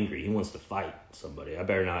little angry. He wants to fight somebody. I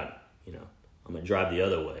better not, I'm going to drive the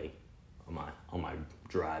other way on my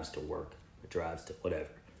drives to work, drives to whatever.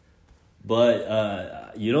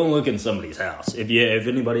 But you don't look in somebody's house. If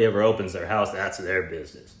anybody ever opens their house, that's their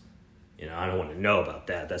business. I don't want to know about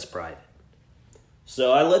that. That's private.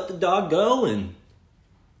 So I let the dog go, and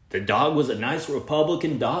the dog was a nice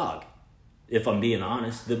Republican dog, if I'm being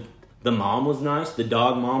honest. The mom was nice. The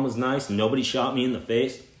dog mom was nice. Nobody shot me in the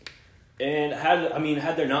face. And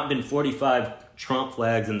had there not been 45 Trump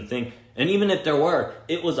flags in the thing, and even if there were,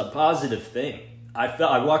 it was a positive thing.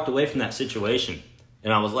 I walked away from that situation,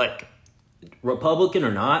 and I was like, Republican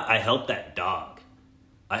or not, I helped that dog.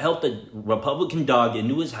 I helped the Republican dog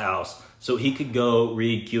into his house so he could go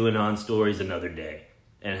read QAnon stories another day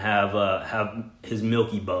and have his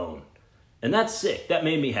milky bone. And that's sick. That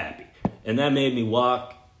made me happy. And that made my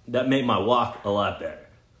walk a lot better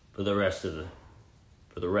for the rest of the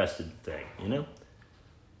thing,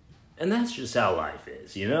 And that's just how life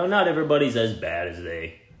is, Not everybody's as bad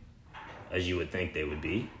as you would think they would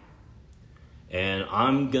be. And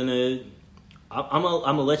I'm gonna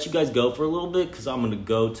let you guys go for a little bit because I'm gonna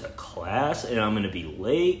go to class and I'm gonna be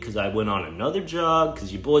late because I went on another jog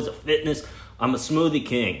because your boy's a fitness. I'm a smoothie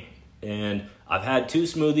king, and I've had 2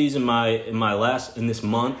 smoothies in this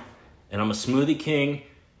month, and I'm a smoothie king,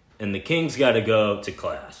 and the king's got to go to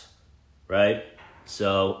class, right?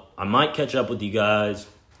 So I might catch up with you guys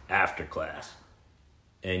after class,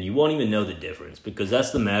 and you won't even know the difference because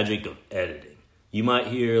that's the magic of editing. You might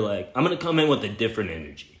hear, I'm going to come in with a different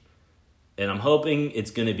energy, and I'm hoping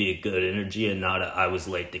it's going to be a good energy and not I was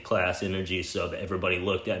late to class energy so that everybody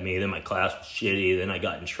looked at me, then my class was shitty, then I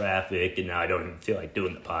got in traffic, and now I don't even feel like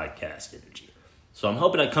doing the podcast energy. So I'm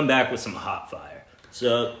hoping I come back with some hot fire.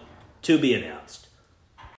 So, to be announced.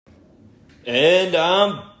 And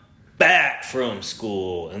I'm back from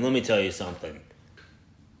school, and let me tell you something.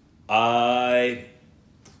 I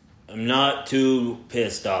am not too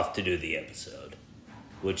pissed off to do the episode,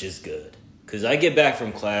 which is good. Because I get back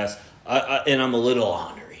from class, and I'm a little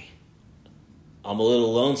ornery. I'm a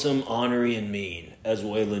little lonesome, ornery, and mean, as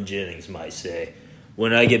Waylon Jennings might say,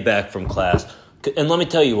 when I get back from class. And let me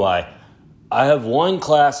tell you why. I have one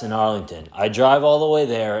class in Arlington. I drive all the way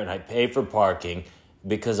there, and I pay for parking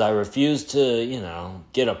because I refuse to,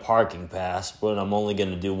 get a parking pass when I'm only going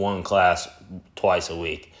to do one class twice a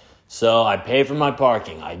week. So I pay for my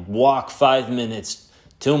parking. I walk 5 minutes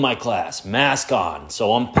to my class, mask on,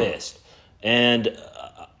 so I'm pissed. And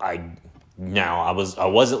I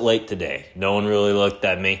wasn't late today. No one really looked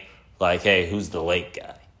at me like, hey, who's the late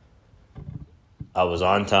guy? I was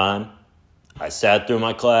on time. I sat through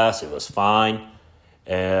my class. It was fine.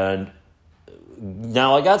 And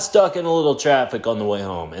now I got stuck in a little traffic on the way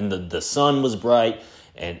home. And the sun was bright.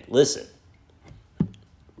 And listen,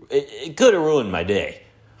 it could have ruined my day.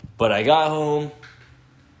 But I got home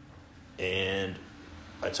and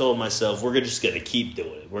I told myself, we're just going to keep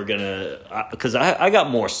doing it. We're going to, because I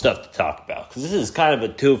got more stuff to talk about. Because this is kind of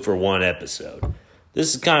a 2-for-1 episode.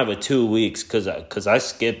 This is kind of a 2 weeks because I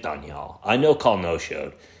skipped on y'all. I no call no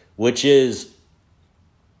showed, which is,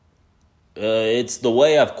 it's the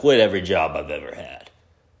way I've quit every job I've ever had.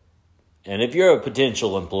 And if you're a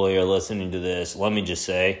potential employer listening to this, let me just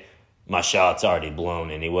say, my shot's already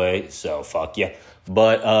blown anyway, so fuck yeah.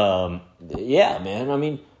 But, yeah,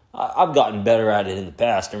 man, I've gotten better at it in the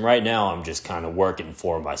past, and right now I'm just kind of working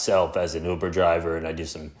for myself as an Uber driver, and I do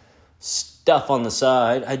some stuff on the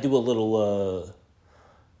side. I do a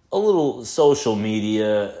little social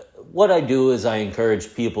media. What I do is I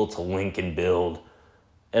encourage people to link and build,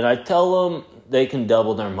 and I tell them they can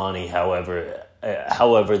double their money however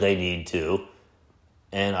they need to,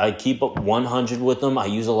 and I keep up 100 with them. I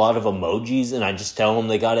use a lot of emojis, and I just tell them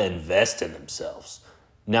they got to invest in themselves.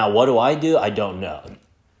 Now, what do? I don't know.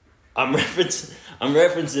 I'm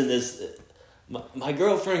referencing this. My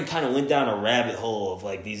girlfriend kind of went down a rabbit hole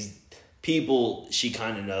of these people she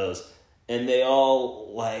kind of knows, and they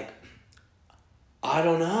all I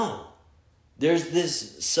don't know. There's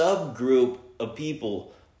this subgroup of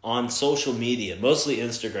people on social media, mostly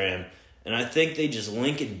Instagram, and I think they just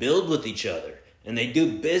link and build with each other, and they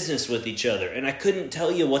do business with each other, and I couldn't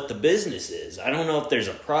tell you what the business is. I don't know if there's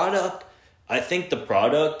a product. I think the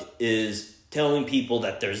product is telling people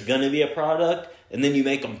that there's going to be a product, and then you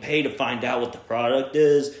make them pay to find out what the product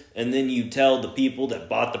is, and then you tell the people that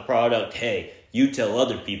bought the product, hey, you tell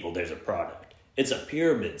other people there's a product. It's a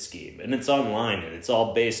pyramid scheme, and it's online, and it's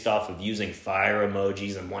all based off of using fire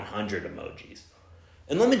emojis and 100 emojis.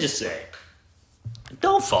 And let me just say,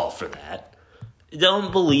 don't fall for that.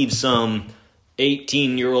 Don't believe some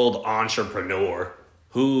 18-year-old entrepreneur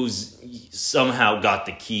who's somehow got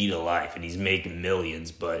the key to life and he's making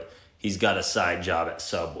millions, but he's got a side job at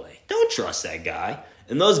Subway. Don't trust that guy.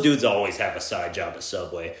 And those dudes always have a side job at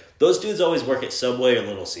Subway. Those dudes always work at Subway or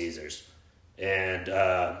Little Caesars. And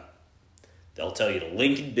they'll tell you to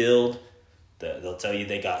link and build. They'll tell you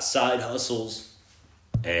they got side hustles.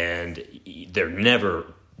 And they're never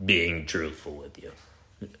being truthful with you.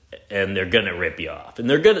 And they're going to rip you off. And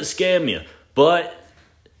they're going to scam you. But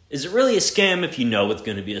is it really a scam if you know it's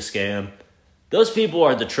going to be a scam? Those people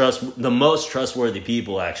are the most trustworthy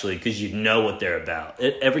people, actually, because you know what they're about.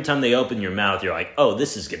 Every time they open your mouth, you're like, oh,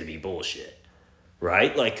 this is going to be bullshit.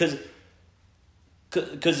 Right? Like, because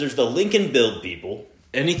there's the link and build people.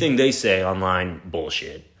 Anything they say online,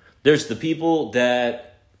 bullshit. There's the people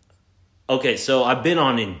that... Okay, so I've been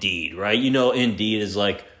on Indeed, right? You know Indeed is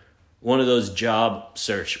like one of those job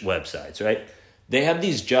search websites, right? They have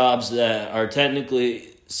these jobs that are technically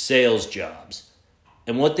sales jobs.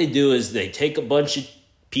 And what they do is they take a bunch of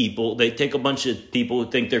people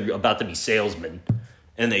who think they're about to be salesmen,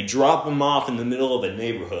 and they drop them off in the middle of a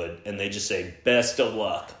neighborhood, and they just say, best of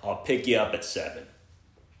luck, I'll pick you up at 7.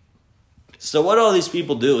 So what all these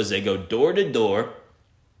people do is they go door to door,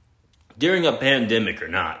 during a pandemic or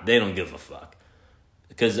not, they don't give a fuck.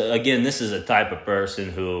 Because, again, this is a type of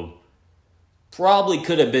person who probably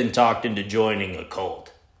could have been talked into joining a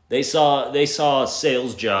cult. They saw a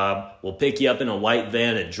sales job, will pick you up in a white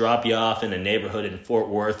van and drop you off in a neighborhood in Fort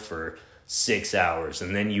Worth for 6 hours,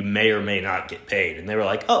 and then you may or may not get paid. And they were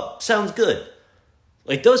like, oh, sounds good.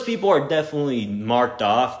 Like, those people are definitely marked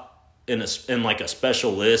off in like a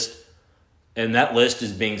special list, and that list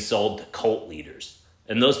is being sold to cult leaders.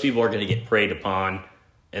 And those people are going to get preyed upon,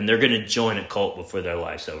 and they're going to join a cult before their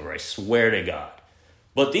life's over. I swear to God.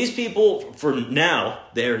 But these people, for now,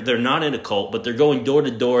 they're not in a cult, but they're going door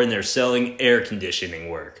to door and they're selling air conditioning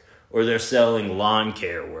work, or they're selling lawn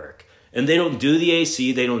care work. And they don't do the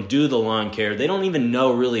AC, they don't do the lawn care, they don't even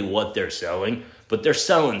know really what they're selling, but they're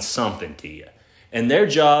selling something to you. And their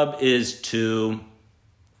job is to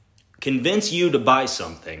convince you to buy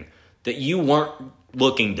something that you weren't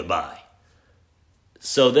looking to buy.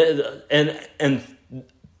 So, and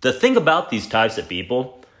the thing about these types of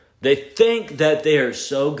people, they think that they are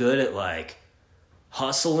so good at like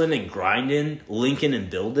hustling and grinding, linking and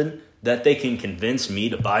building, that they can convince me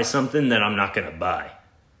to buy something that I'm not going to buy.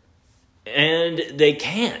 And they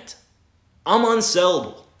can't. I'm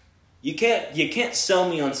unsellable. You can't sell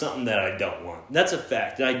me on something that I don't want. That's a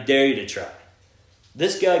fact, and I dare you to try.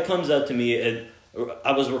 This guy comes up to me, and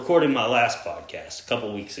I was recording my last podcast a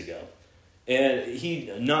couple weeks ago. And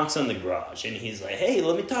he knocks on the garage, and he's like, hey,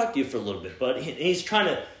 let me talk to you for a little bit, bud. He's trying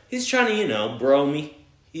to, bro me.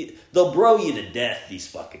 They'll bro you to death, these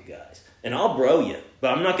fucking guys. And I'll bro you,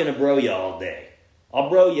 but I'm not going to bro you all day. I'll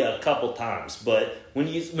bro you a couple times, but when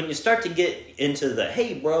you start to get into the,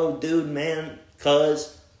 hey, bro, dude, man,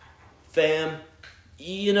 cuz, fam,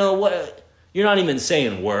 you know what? You're not even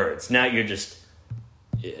saying words. Now you're just,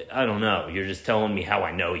 I don't know, you're just telling me how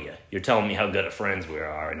I know you. You're telling me how good of friends we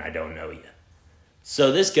are, and I don't know you.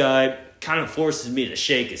 So this guy kind of forces me to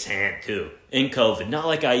shake his hand, too, in COVID. Not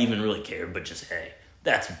like I even really cared, but just, hey,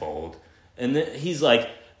 that's bold. And then he's like,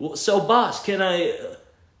 well, so boss, can I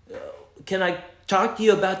talk to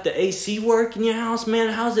you about the AC work in your house,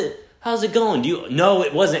 man? How's it going? No,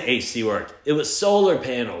 it wasn't AC work. It was solar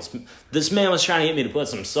panels. This man was trying to get me to put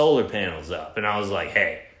some solar panels up. And I was like,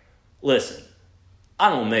 hey, listen, I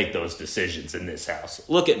don't make those decisions in this house.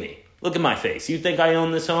 Look at me. Look at my face. You think I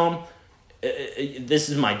own this home? This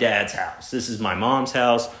is my dad's house. This is my mom's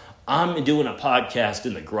house. I'm doing a podcast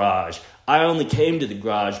in the garage. I only came to the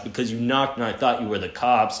garage because you knocked and I thought you were the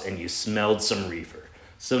cops and you smelled some reefer.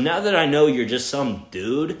 So now that I know you're just some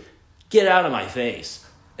dude, get out of my face.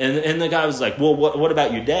 And the guy was like, well, what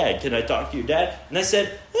about your dad? Can I talk to your dad? And I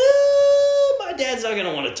said, my dad's not going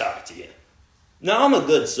to want to talk to you. Now, I'm a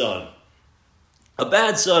good son. A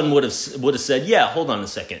bad son would have said, yeah, hold on a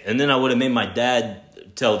second. And then I would have made my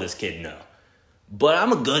dad tell this kid no. But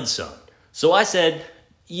I'm a good son. So I said,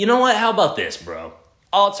 you know what? How about this, bro?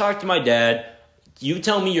 I'll talk to my dad. You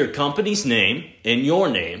tell me your company's name and your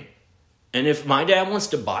name. And if my dad wants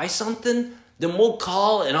to buy something, then we'll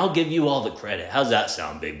call and I'll give you all the credit. How's that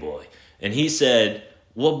sound, big boy? And he said,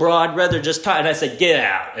 well, bro, I'd rather just tie. And I said, get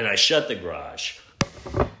out. And I shut the garage.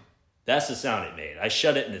 That's the sound it made. I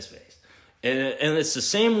shut it in his face. And it's the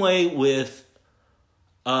same way with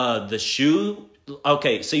the shoe.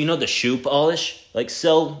 Okay, so you know the shoe polish, like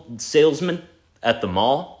salesmen at the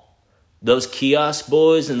mall? Those kiosk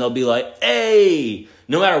boys, and they'll be like, hey,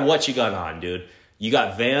 no matter what you got on, dude. You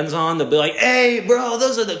got Vans on, they'll be like, hey, bro,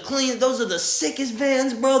 those are the sickest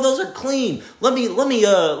Vans, bro. Those are clean. Let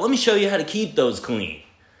me show you how to keep those clean.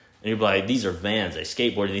 And you're like, these are Vans. I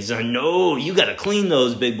skateboarded these. Like, no, you got to clean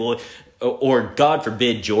those, big boy. Or God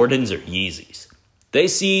forbid, Jordans or Yeezys. They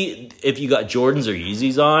see if you got Jordans or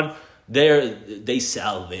Yeezys on, they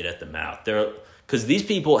salivate at the mouth. Because these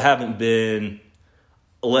people haven't been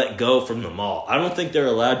let go from the mall. I don't think they're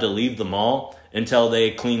allowed to leave the mall until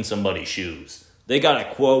they clean somebody's shoes. They got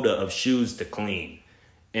a quota of shoes to clean.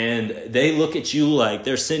 And they look at you like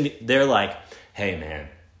they're like, hey, man,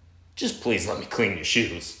 just please let me clean your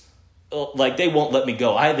shoes. Like, they won't let me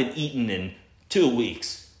go. I haven't eaten in 2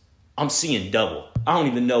 weeks. I'm seeing double. I don't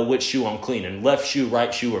even know which shoe I'm cleaning. Left shoe,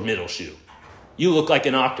 right shoe, or middle shoe. You look like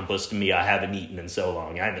an octopus to me. I haven't eaten in so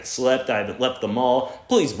long. I haven't slept. I haven't left the mall.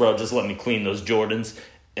 Please, bro, just let me clean those Jordans.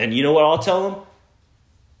 And you know what I'll tell them?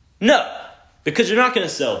 No, because you're not going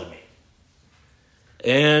to sell to me.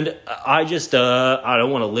 And I just, I don't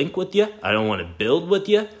want to link with you. I don't want to build with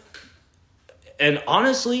you. And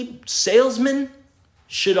honestly, salesmen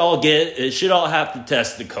should all have to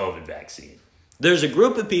test the COVID vaccine. There's a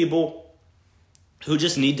group of people who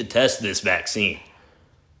just need to test this vaccine.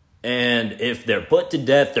 And if they're put to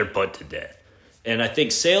death, they're put to death. And I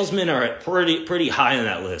think salesmen are pretty high on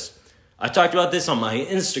that list. I talked about this on my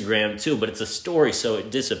Instagram too, but it's a story, so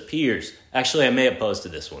it disappears. Actually, I may have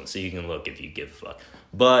posted this one, so you can look if you give a fuck.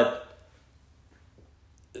 But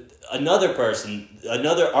another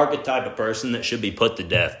archetype of person that should be put to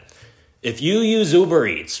death. If you use Uber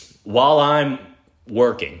Eats while I'm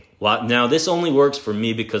working, now this only works for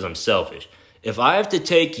me because I'm selfish. If I have to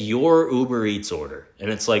take your Uber Eats order,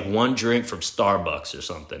 and it's like one drink from Starbucks or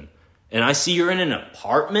something, and I see you're in an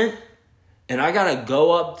apartment, and I gotta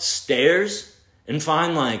go upstairs and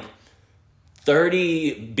find like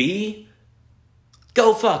 30B,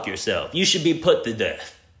 go fuck yourself. You should be put to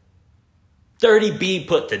death. 30B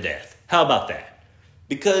put to death. How about that?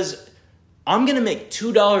 Because I'm gonna make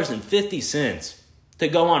 $2.50 to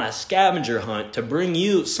go on a scavenger hunt to bring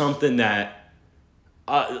you something that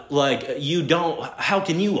you don't, how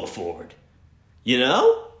can you afford? You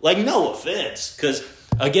know? Like, no offense. Because,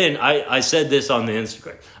 again, I said this on the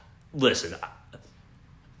Instagram. Listen,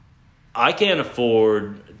 I can't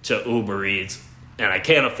afford to Uber Eats, and I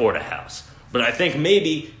can't afford a house. But I think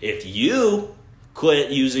maybe if you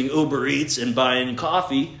quit using Uber Eats and buying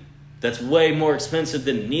coffee that's way more expensive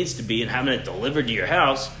than it needs to be and having it delivered to your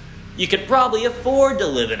house, you could probably afford to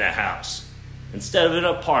live in a house instead of an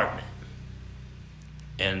apartment.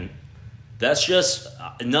 And that's just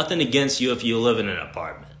nothing against you if you live in an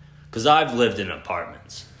apartment. Because I've lived in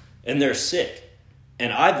apartments, and they're sick.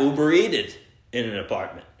 And I've Uber Eated in an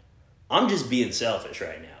apartment. I'm just being selfish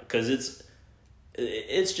right now, because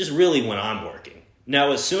it's just really when I'm working.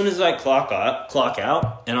 Now, as soon as I clock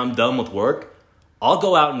out and I'm done with work, I'll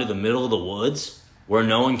go out into the middle of the woods where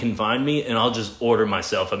no one can find me, and I'll just order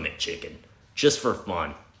myself a McChicken. Just for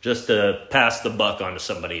fun. Just to pass the buck on to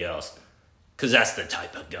somebody else. Because that's the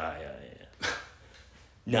type of guy I am.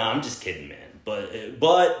 No, I'm just kidding, man.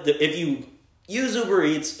 But if you use Uber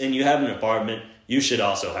Eats and you have an apartment, you should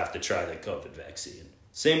also have to try the COVID vaccine.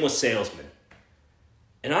 Same with salesmen.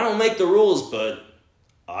 And I don't make the rules, but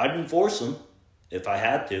I'd enforce them if I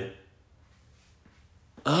had to.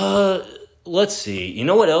 Let's see. You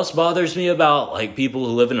know what else bothers me about like people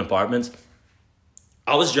who live in apartments?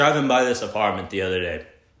 I was driving by this apartment the other day,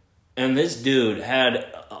 and this dude had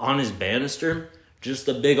on his banister just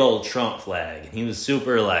a big old Trump flag. He was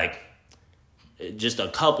super like, he had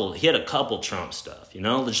a couple Trump stuff, you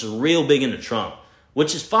know, just real big into Trump,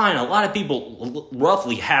 which is fine. A lot of people,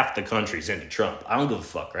 roughly half the country's into Trump. I don't give a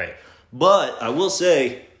fuck, right? But I will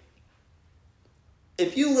say,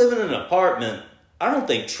 if you live in an apartment, I don't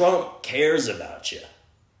think Trump cares about you.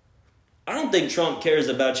 I don't think Trump cares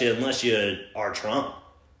about you unless you are Trump.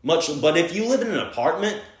 But if you live in an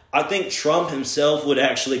apartment, I think Trump himself would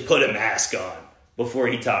actually put a mask on before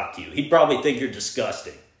he talked to you. He'd probably think you're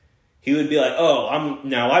disgusting. He would be like,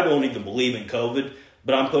 I don't even believe in COVID,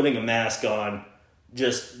 but I'm putting a mask on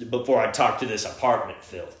just before I talk to this apartment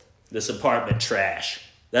filth, this apartment trash.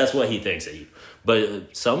 That's what he thinks of you.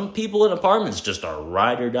 But some people in apartments just are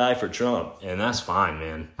ride or die for Trump, and that's fine,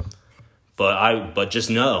 man. But just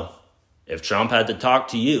know, if Trump had to talk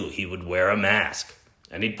to you, he would wear a mask,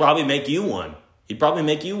 and he'd probably make you one. He'd probably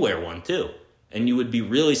make you wear one too. And you would be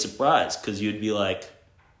really surprised because you'd be like,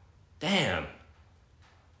 damn,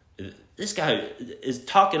 this guy is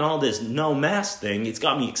talking all this no mask thing. It's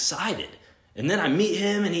got me excited. And then I meet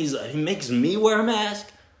him and he makes me wear a mask.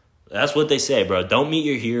 That's what they say, bro. Don't meet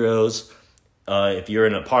your heroes if you're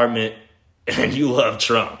in an apartment and you love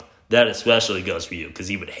Trump. That especially goes for you because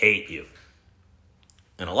he would hate you.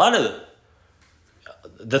 And a lot of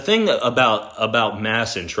the thing about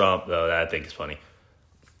masks and Trump, though, that I think is funny.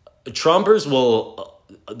 Trumpers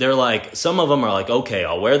they're like, some of them are like, okay,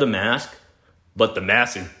 I'll wear the mask, but the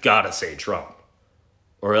mask has got to say Trump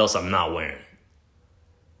or else I'm not wearing it.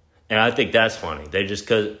 And I think that's funny. They just,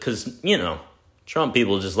 because, Trump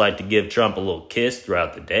people just like to give Trump a little kiss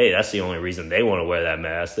throughout the day. That's the only reason they want to wear that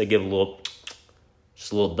mask. They give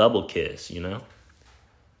just a little double kiss,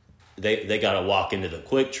 They got to walk into the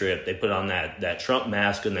Quick Trip. They put on that Trump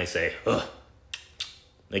mask and they say, ugh.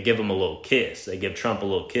 They give him a little kiss. They give Trump a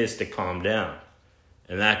little kiss to calm down.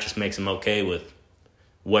 And that just makes him okay with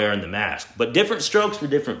wearing the mask. But different strokes for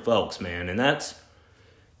different folks, man. And that's,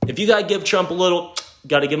 if you got to give Trump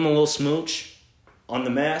got to give him a little smooch on the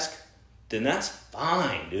mask, then that's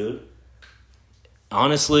fine, dude.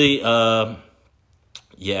 Honestly,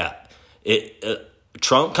 yeah.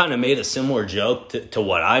 Trump kind of made a similar joke to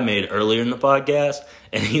what I made earlier in the podcast.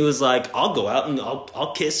 And he was like, I'll go out and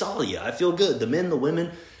I'll kiss all of you. I feel good. The men, the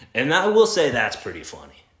women. And I will say that's pretty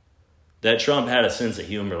funny. That Trump had a sense of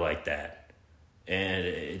humor like that. And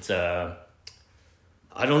it's, I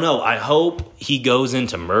don't know. I hope he goes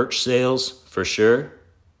into merch sales for sure.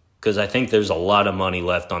 Because I think there's a lot of money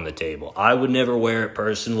left on the table. I would never wear it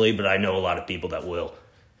personally, but I know a lot of people that will.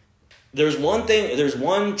 There's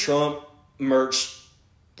one Trump merch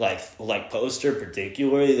like poster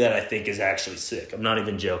particularly that I think is actually sick. I'm not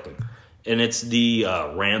even joking. And it's the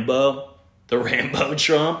Rambo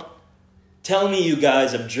Trump. Tell me you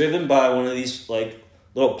guys have driven by one of these like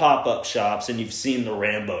little pop-up shops and you've seen the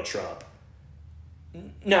Rambo Trump.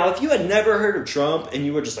 Now, if you had never heard of Trump and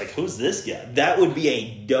you were just like, who's this guy? That would be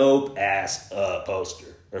a dope-ass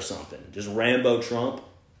poster or something. Just Rambo Trump.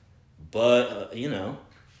 But,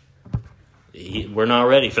 we're not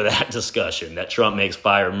ready for that discussion, that Trump makes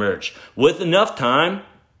fire merch. With enough time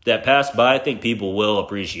that passed by, I think people will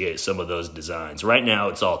appreciate some of those designs. Right now,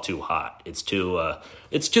 it's all too hot. It's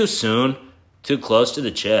too soon, too close to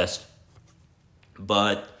the chest.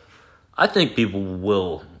 But I think people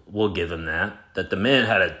will give him that the man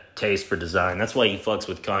had a taste for design. That's why he fucks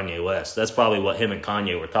with Kanye West. That's probably what him and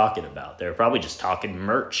Kanye were talking about. They were probably just talking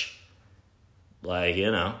merch. Like,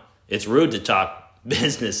 it's rude to talk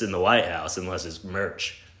business in the White House unless it's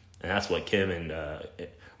merch. And that's what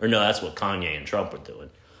that's what Kanye and Trump were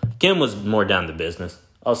doing. Kim was more down to business.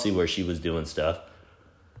 I'll see where she was doing stuff.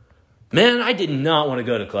 Man, I did not want to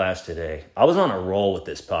go to class today. I was on a roll with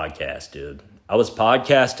this podcast, dude. I was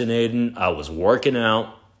podcastinating. I was working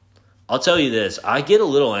out. I'll tell you this. I get a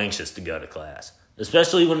little anxious to go to class,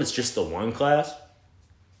 especially when it's just the one class.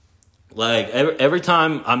 Like, every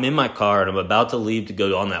time I'm in my car and I'm about to leave to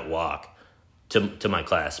go on that walk to my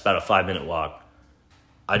class, about a 5-minute walk,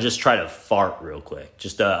 I just try to fart real quick.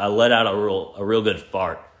 I let out a real good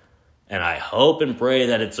fart. And I hope and pray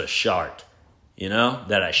that it's a shart,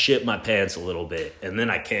 that I shit my pants a little bit, and then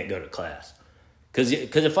I can't go to class. Because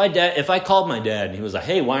if I called my dad and he was like,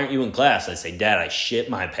 hey, why aren't you in class? I say, Dad, I shit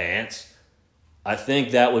my pants. I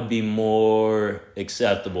think that would be more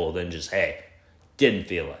acceptable than just, hey, didn't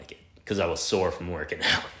feel like it because I was sore from working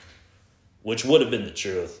out, which would have been the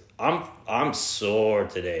truth. I'm sore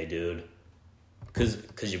today, dude,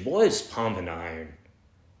 because your boy's pumping iron.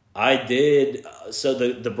 I did. So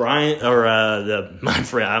the Brian or my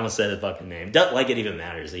friend, I almost said his fucking name. Doesn't like it even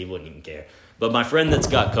matters. He wouldn't even care. But my friend that's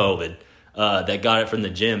got COVID, that got it from the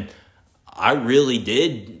gym, I really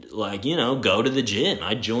did go to the gym.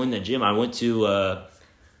 I joined the gym. I went to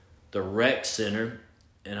the rec center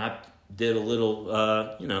and I did a little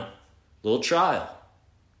little trial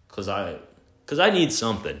because I need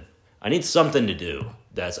something. I need something to do.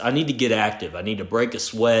 I need to get active. I need to break a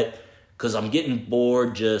sweat. Because I'm getting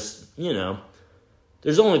bored just,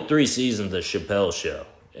 there's only 3 seasons of Chappelle's Show.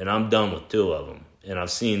 And I'm done with 2 of them. And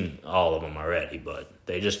I've seen all of them already. But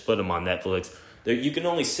they just put them on Netflix. You can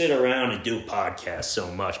only sit around and do podcasts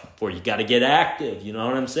so much before you got to get active. You know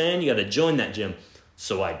what I'm saying? You got to join that gym.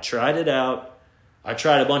 So I tried it out. I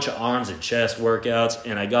tried a bunch of arms and chest workouts.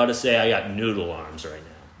 And I got to say, I got noodle arms right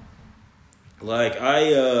now. Like,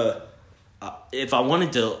 if I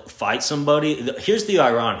wanted to fight somebody, here's the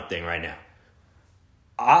ironic thing right now.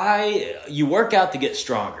 You work out to get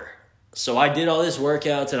stronger. So I did all this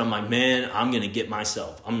workouts and I'm like, man, I'm going to get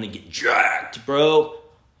jacked, bro.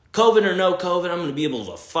 COVID or no COVID, I'm going to be able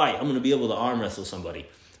to fight. I'm going to be able to arm wrestle somebody.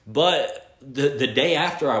 But the day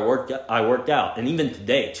after I worked out, and even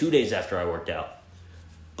today, 2 days after I worked out,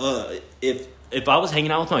 if I was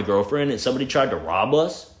hanging out with my girlfriend and somebody tried to rob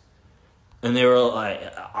us, and they were like,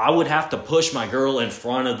 I would have to push my girl in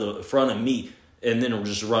front of me and then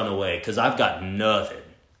just run away because I've got nothing.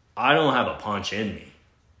 I don't have a punch in me.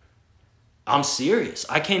 I'm serious.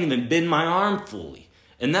 I can't even bend my arm fully.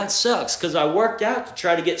 And that sucks because I worked out to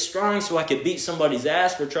try to get strong so I could beat somebody's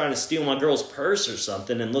ass for trying to steal my girl's purse or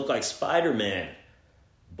something and look like Spider-Man.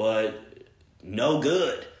 But no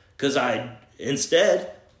good because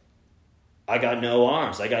instead, I got no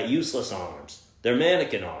arms. I got useless arms. They're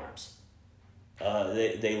mannequin arms.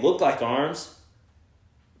 They look like arms,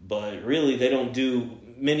 but really they don't do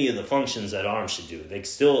many of the functions that arms should do. They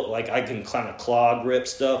still, like, I can kind of claw grip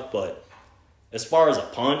stuff, but as far as a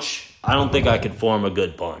punch, I don't think I could form a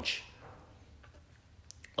good punch.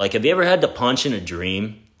 Like, have you ever had to punch in a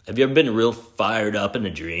dream? Have you ever been real fired up in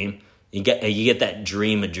a dream? You get that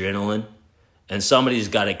dream adrenaline, and somebody's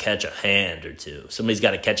got to catch a hand or two. Somebody's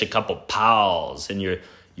got to catch a couple pals, and you're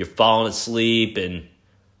falling asleep, and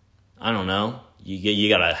I don't know. You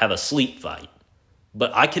got to have a sleep fight.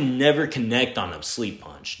 But I can never connect on a sleep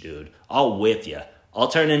punch, dude. I'll whip you. I'll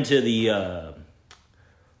turn into the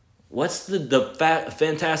what's the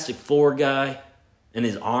Fantastic Four guy, and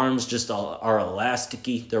his arms just are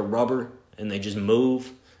elasticy. They're rubber, and they just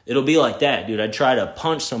move. It'll be like that, dude. I try to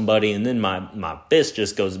punch somebody, and then my fist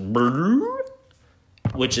just goes,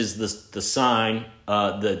 which is the sign,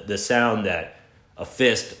 the sound that a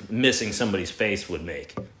fist missing somebody's face would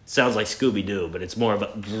make. It sounds like Scooby-Doo, but it's more of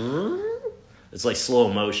a... It's like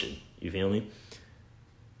slow motion. You feel me?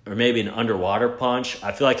 Or maybe an underwater punch.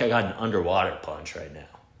 I feel like I got an underwater punch right now.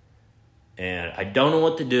 And I don't know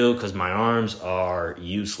what to do because my arms are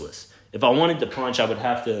useless. If I wanted to punch, I would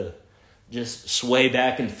have to just sway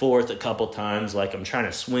back and forth a couple times like I'm trying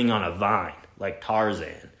to swing on a vine, like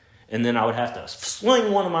Tarzan. And then I would have to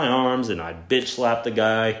swing one of my arms and I'd bitch slap the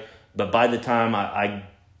guy. But by the time I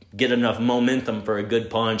get enough momentum for a good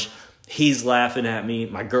punch, he's laughing at me,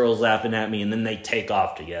 my girl's laughing at me, and then they take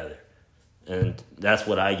off together. And that's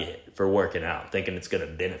what I get for working out, thinking it's going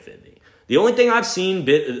to benefit me. The only thing I've seen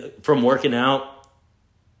from working out,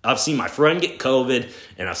 I've seen my friend get COVID,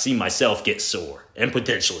 and I've seen myself get sore, and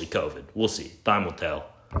potentially COVID. We'll see. Time will tell.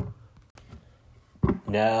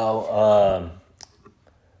 Now,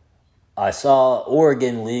 I saw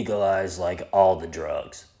Oregon legalize, like, all the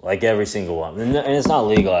drugs. Like, every single one. And it's not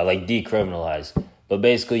legalized, like, decriminalized. But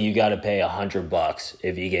basically, you got to pay $100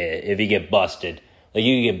 if you get busted. Like,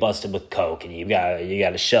 you get busted with coke, and you got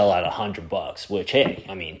to shell out $100. Which, hey,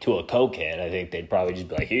 I mean, to a cokehead, I think they'd probably just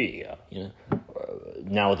be like, here you go, you know.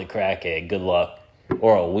 Now with a crackhead, good luck,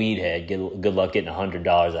 or a weed head, good luck getting $100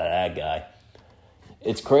 out of that guy.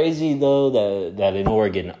 It's crazy though that in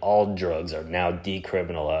Oregon all drugs are now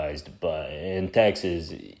decriminalized, but in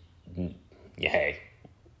Texas, hey,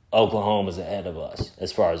 Oklahoma's ahead of us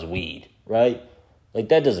as far as weed, right? Like,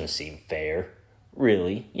 that doesn't seem fair,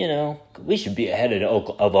 really. You know, we should be ahead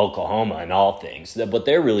of Oklahoma in all things. But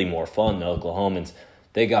they're really more fun, the Oklahomans.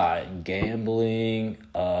 They got gambling,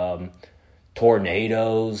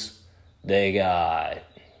 tornadoes. They got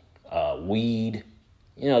weed.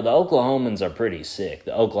 You know, the Oklahomans are pretty sick.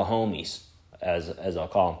 The Oklahomies, as I'll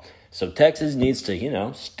call them. So Texas needs to, you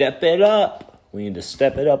know, step it up. We need to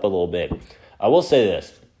step it up a little bit. I will say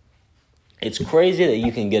this. It's crazy that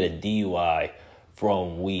you can get a DUI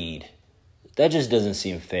from weed. That just doesn't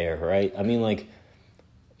seem fair, right? I mean, like,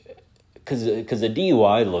 because the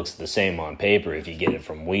DUI looks the same on paper if you get it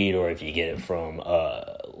from weed or if you get it from,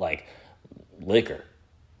 like, liquor.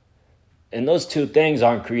 And those two things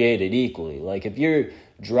aren't created equally. Like, if you're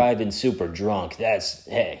driving super drunk, that's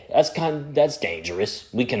dangerous.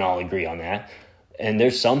 We can all agree on that. And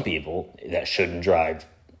there's some people that shouldn't drive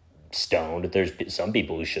stoned. There's some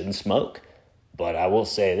people who shouldn't smoke. But I will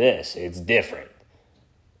say this, it's different.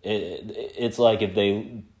 It's like if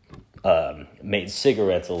they made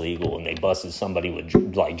cigarettes illegal and they busted somebody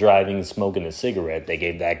with, like, driving and smoking a cigarette, they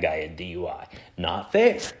gave that guy a DUI. Not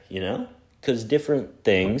fair, you know? Because different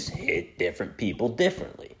things hit different people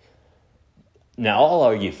differently. Now, I'll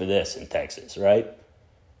argue for this in Texas, right?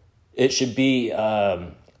 It should be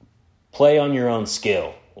play on your own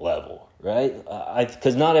skill level, right?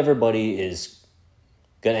 Because not everybody is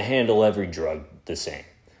going to handle every drug the same.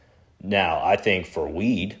 Now, I think for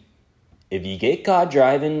weed, if you get caught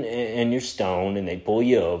driving and you're stoned and they pull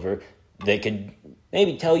you over, they could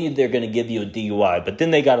maybe tell you they're going to give you a DUI, but then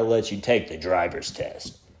they got to let you take the driver's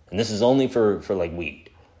test. And this is only for like weed.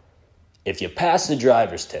 If you pass the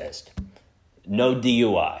driver's test, no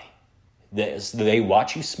DUI. They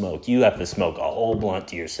watch you smoke. You have to smoke a whole blunt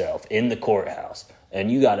to yourself in the courthouse. And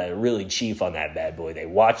you got to really chief on that bad boy. They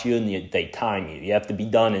watch you and they time you. You have to be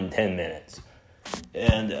done in 10 minutes.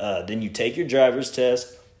 And then you take your driver's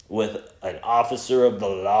test with an officer of the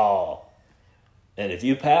law. And if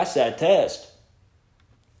you pass that test,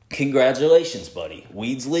 congratulations, buddy.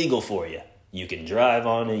 Weed's legal for you. You can drive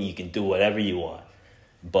on it. You can do whatever you want.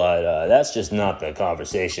 But that's just not the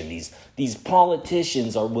conversation these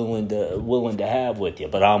politicians are willing to have with you.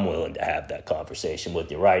 But I'm willing to have that conversation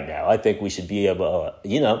with you right now. I think we should be able,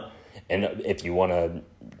 and if you want to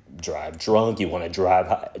drive drunk, you want to drive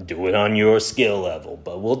high, do it on your skill level.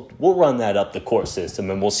 But we'll run that up the court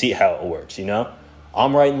system and we'll see how it works.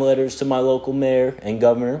 I'm writing letters to my local mayor and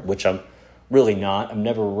governor, which I'm really not. I've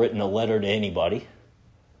never written a letter to anybody,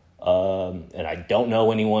 and I don't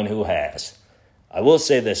know anyone who has. I will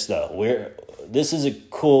say this, though. This is a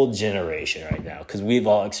cool generation right now because we've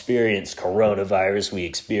all experienced coronavirus. We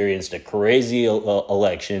experienced a crazy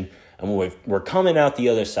election, and we're coming out the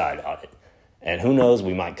other side on it. And who knows,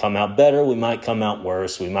 we might come out better. We might come out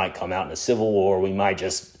worse. We might come out in a civil war. We might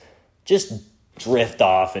just drift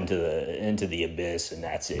off into the abyss, and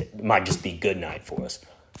that's it. It might just be good night for us.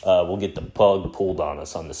 We'll get the plug pulled on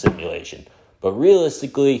us on the simulation. But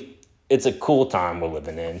realistically, it's a cool time we're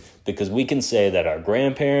living in because we can say that our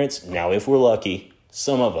grandparents, now if we're lucky,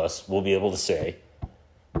 some of us will be able to say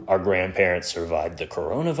our grandparents survived the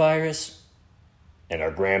coronavirus and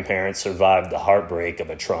our grandparents survived the heartbreak of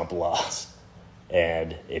a Trump loss.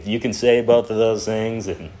 And if you can say both of those things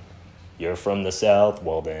and you're from the South,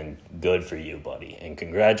 well then, good for you, buddy. And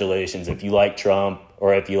congratulations. If you like Trump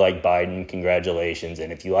or if you like Biden, congratulations.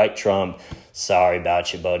 And if you like Trump, sorry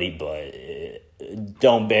about you, buddy, but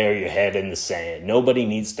don't bury your head in the sand. Nobody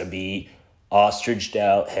needs to be ostriched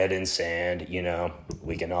out, head in sand.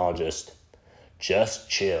 We can all just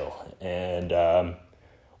chill. And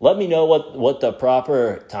let me know what the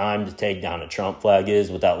proper time to take down a Trump flag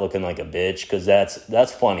is without looking like a bitch, because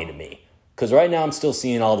that's funny to me. Because right now I'm still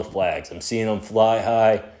seeing all the flags. I'm seeing them fly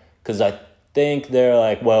high because I think they're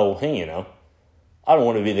like, well, hey, I don't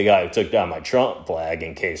want to be the guy who took down my Trump flag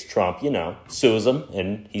in case Trump, sues him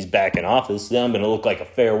and he's back in office. Then I'm going to look like a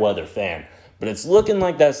fair weather fan. But it's looking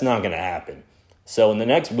like that's not going to happen. So in the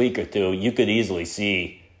next week or two, you could easily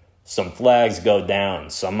see some flags go down.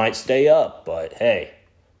 Some might stay up, but hey,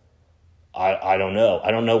 I don't know. I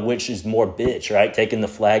don't know which is more bitch, right? Taking the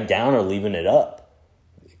flag down or leaving it up.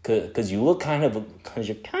 Because you look because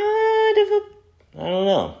you're I don't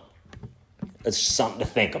know. It's just something to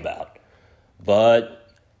think about.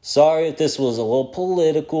 But sorry if this was a little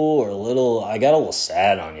political or I got a little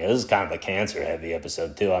sad on you. This is kind of a cancer-heavy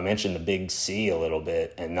episode, too. I mentioned the big C a little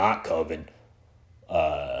bit and not COVID,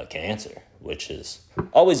 cancer, which is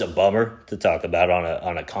always a bummer to talk about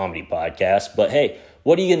on a comedy podcast. But hey,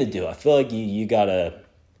 what are you going to do? I feel like you got to,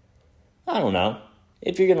 I don't know.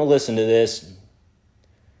 If you're going to listen to this,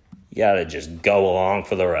 you got to just go along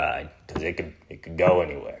for the ride because it could go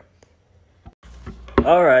anywhere.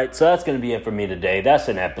 All right, so that's going to be it for me today. That's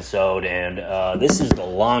an episode, and this is the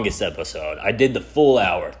longest episode. I did the full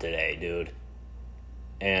hour today, dude.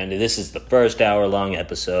 And this is the first hour-long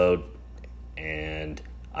episode, and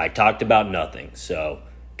I talked about nothing. So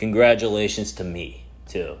congratulations to me,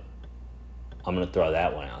 too. I'm going to throw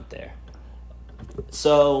that one out there.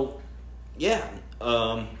 So, yeah,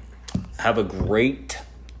 have a great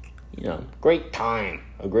time.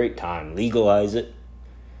 A great time. Legalize it.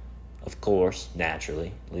 Of course,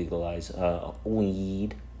 naturally, legalize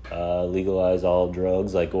weed, legalize all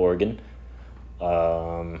drugs like Oregon.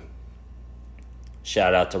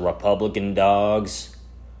 Shout out to Republican dogs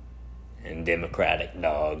and Democratic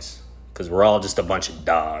dogs, because we're all just a bunch of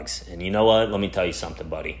dogs. And you know what? Let me tell you something,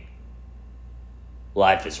 buddy.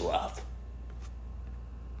 Life is rough.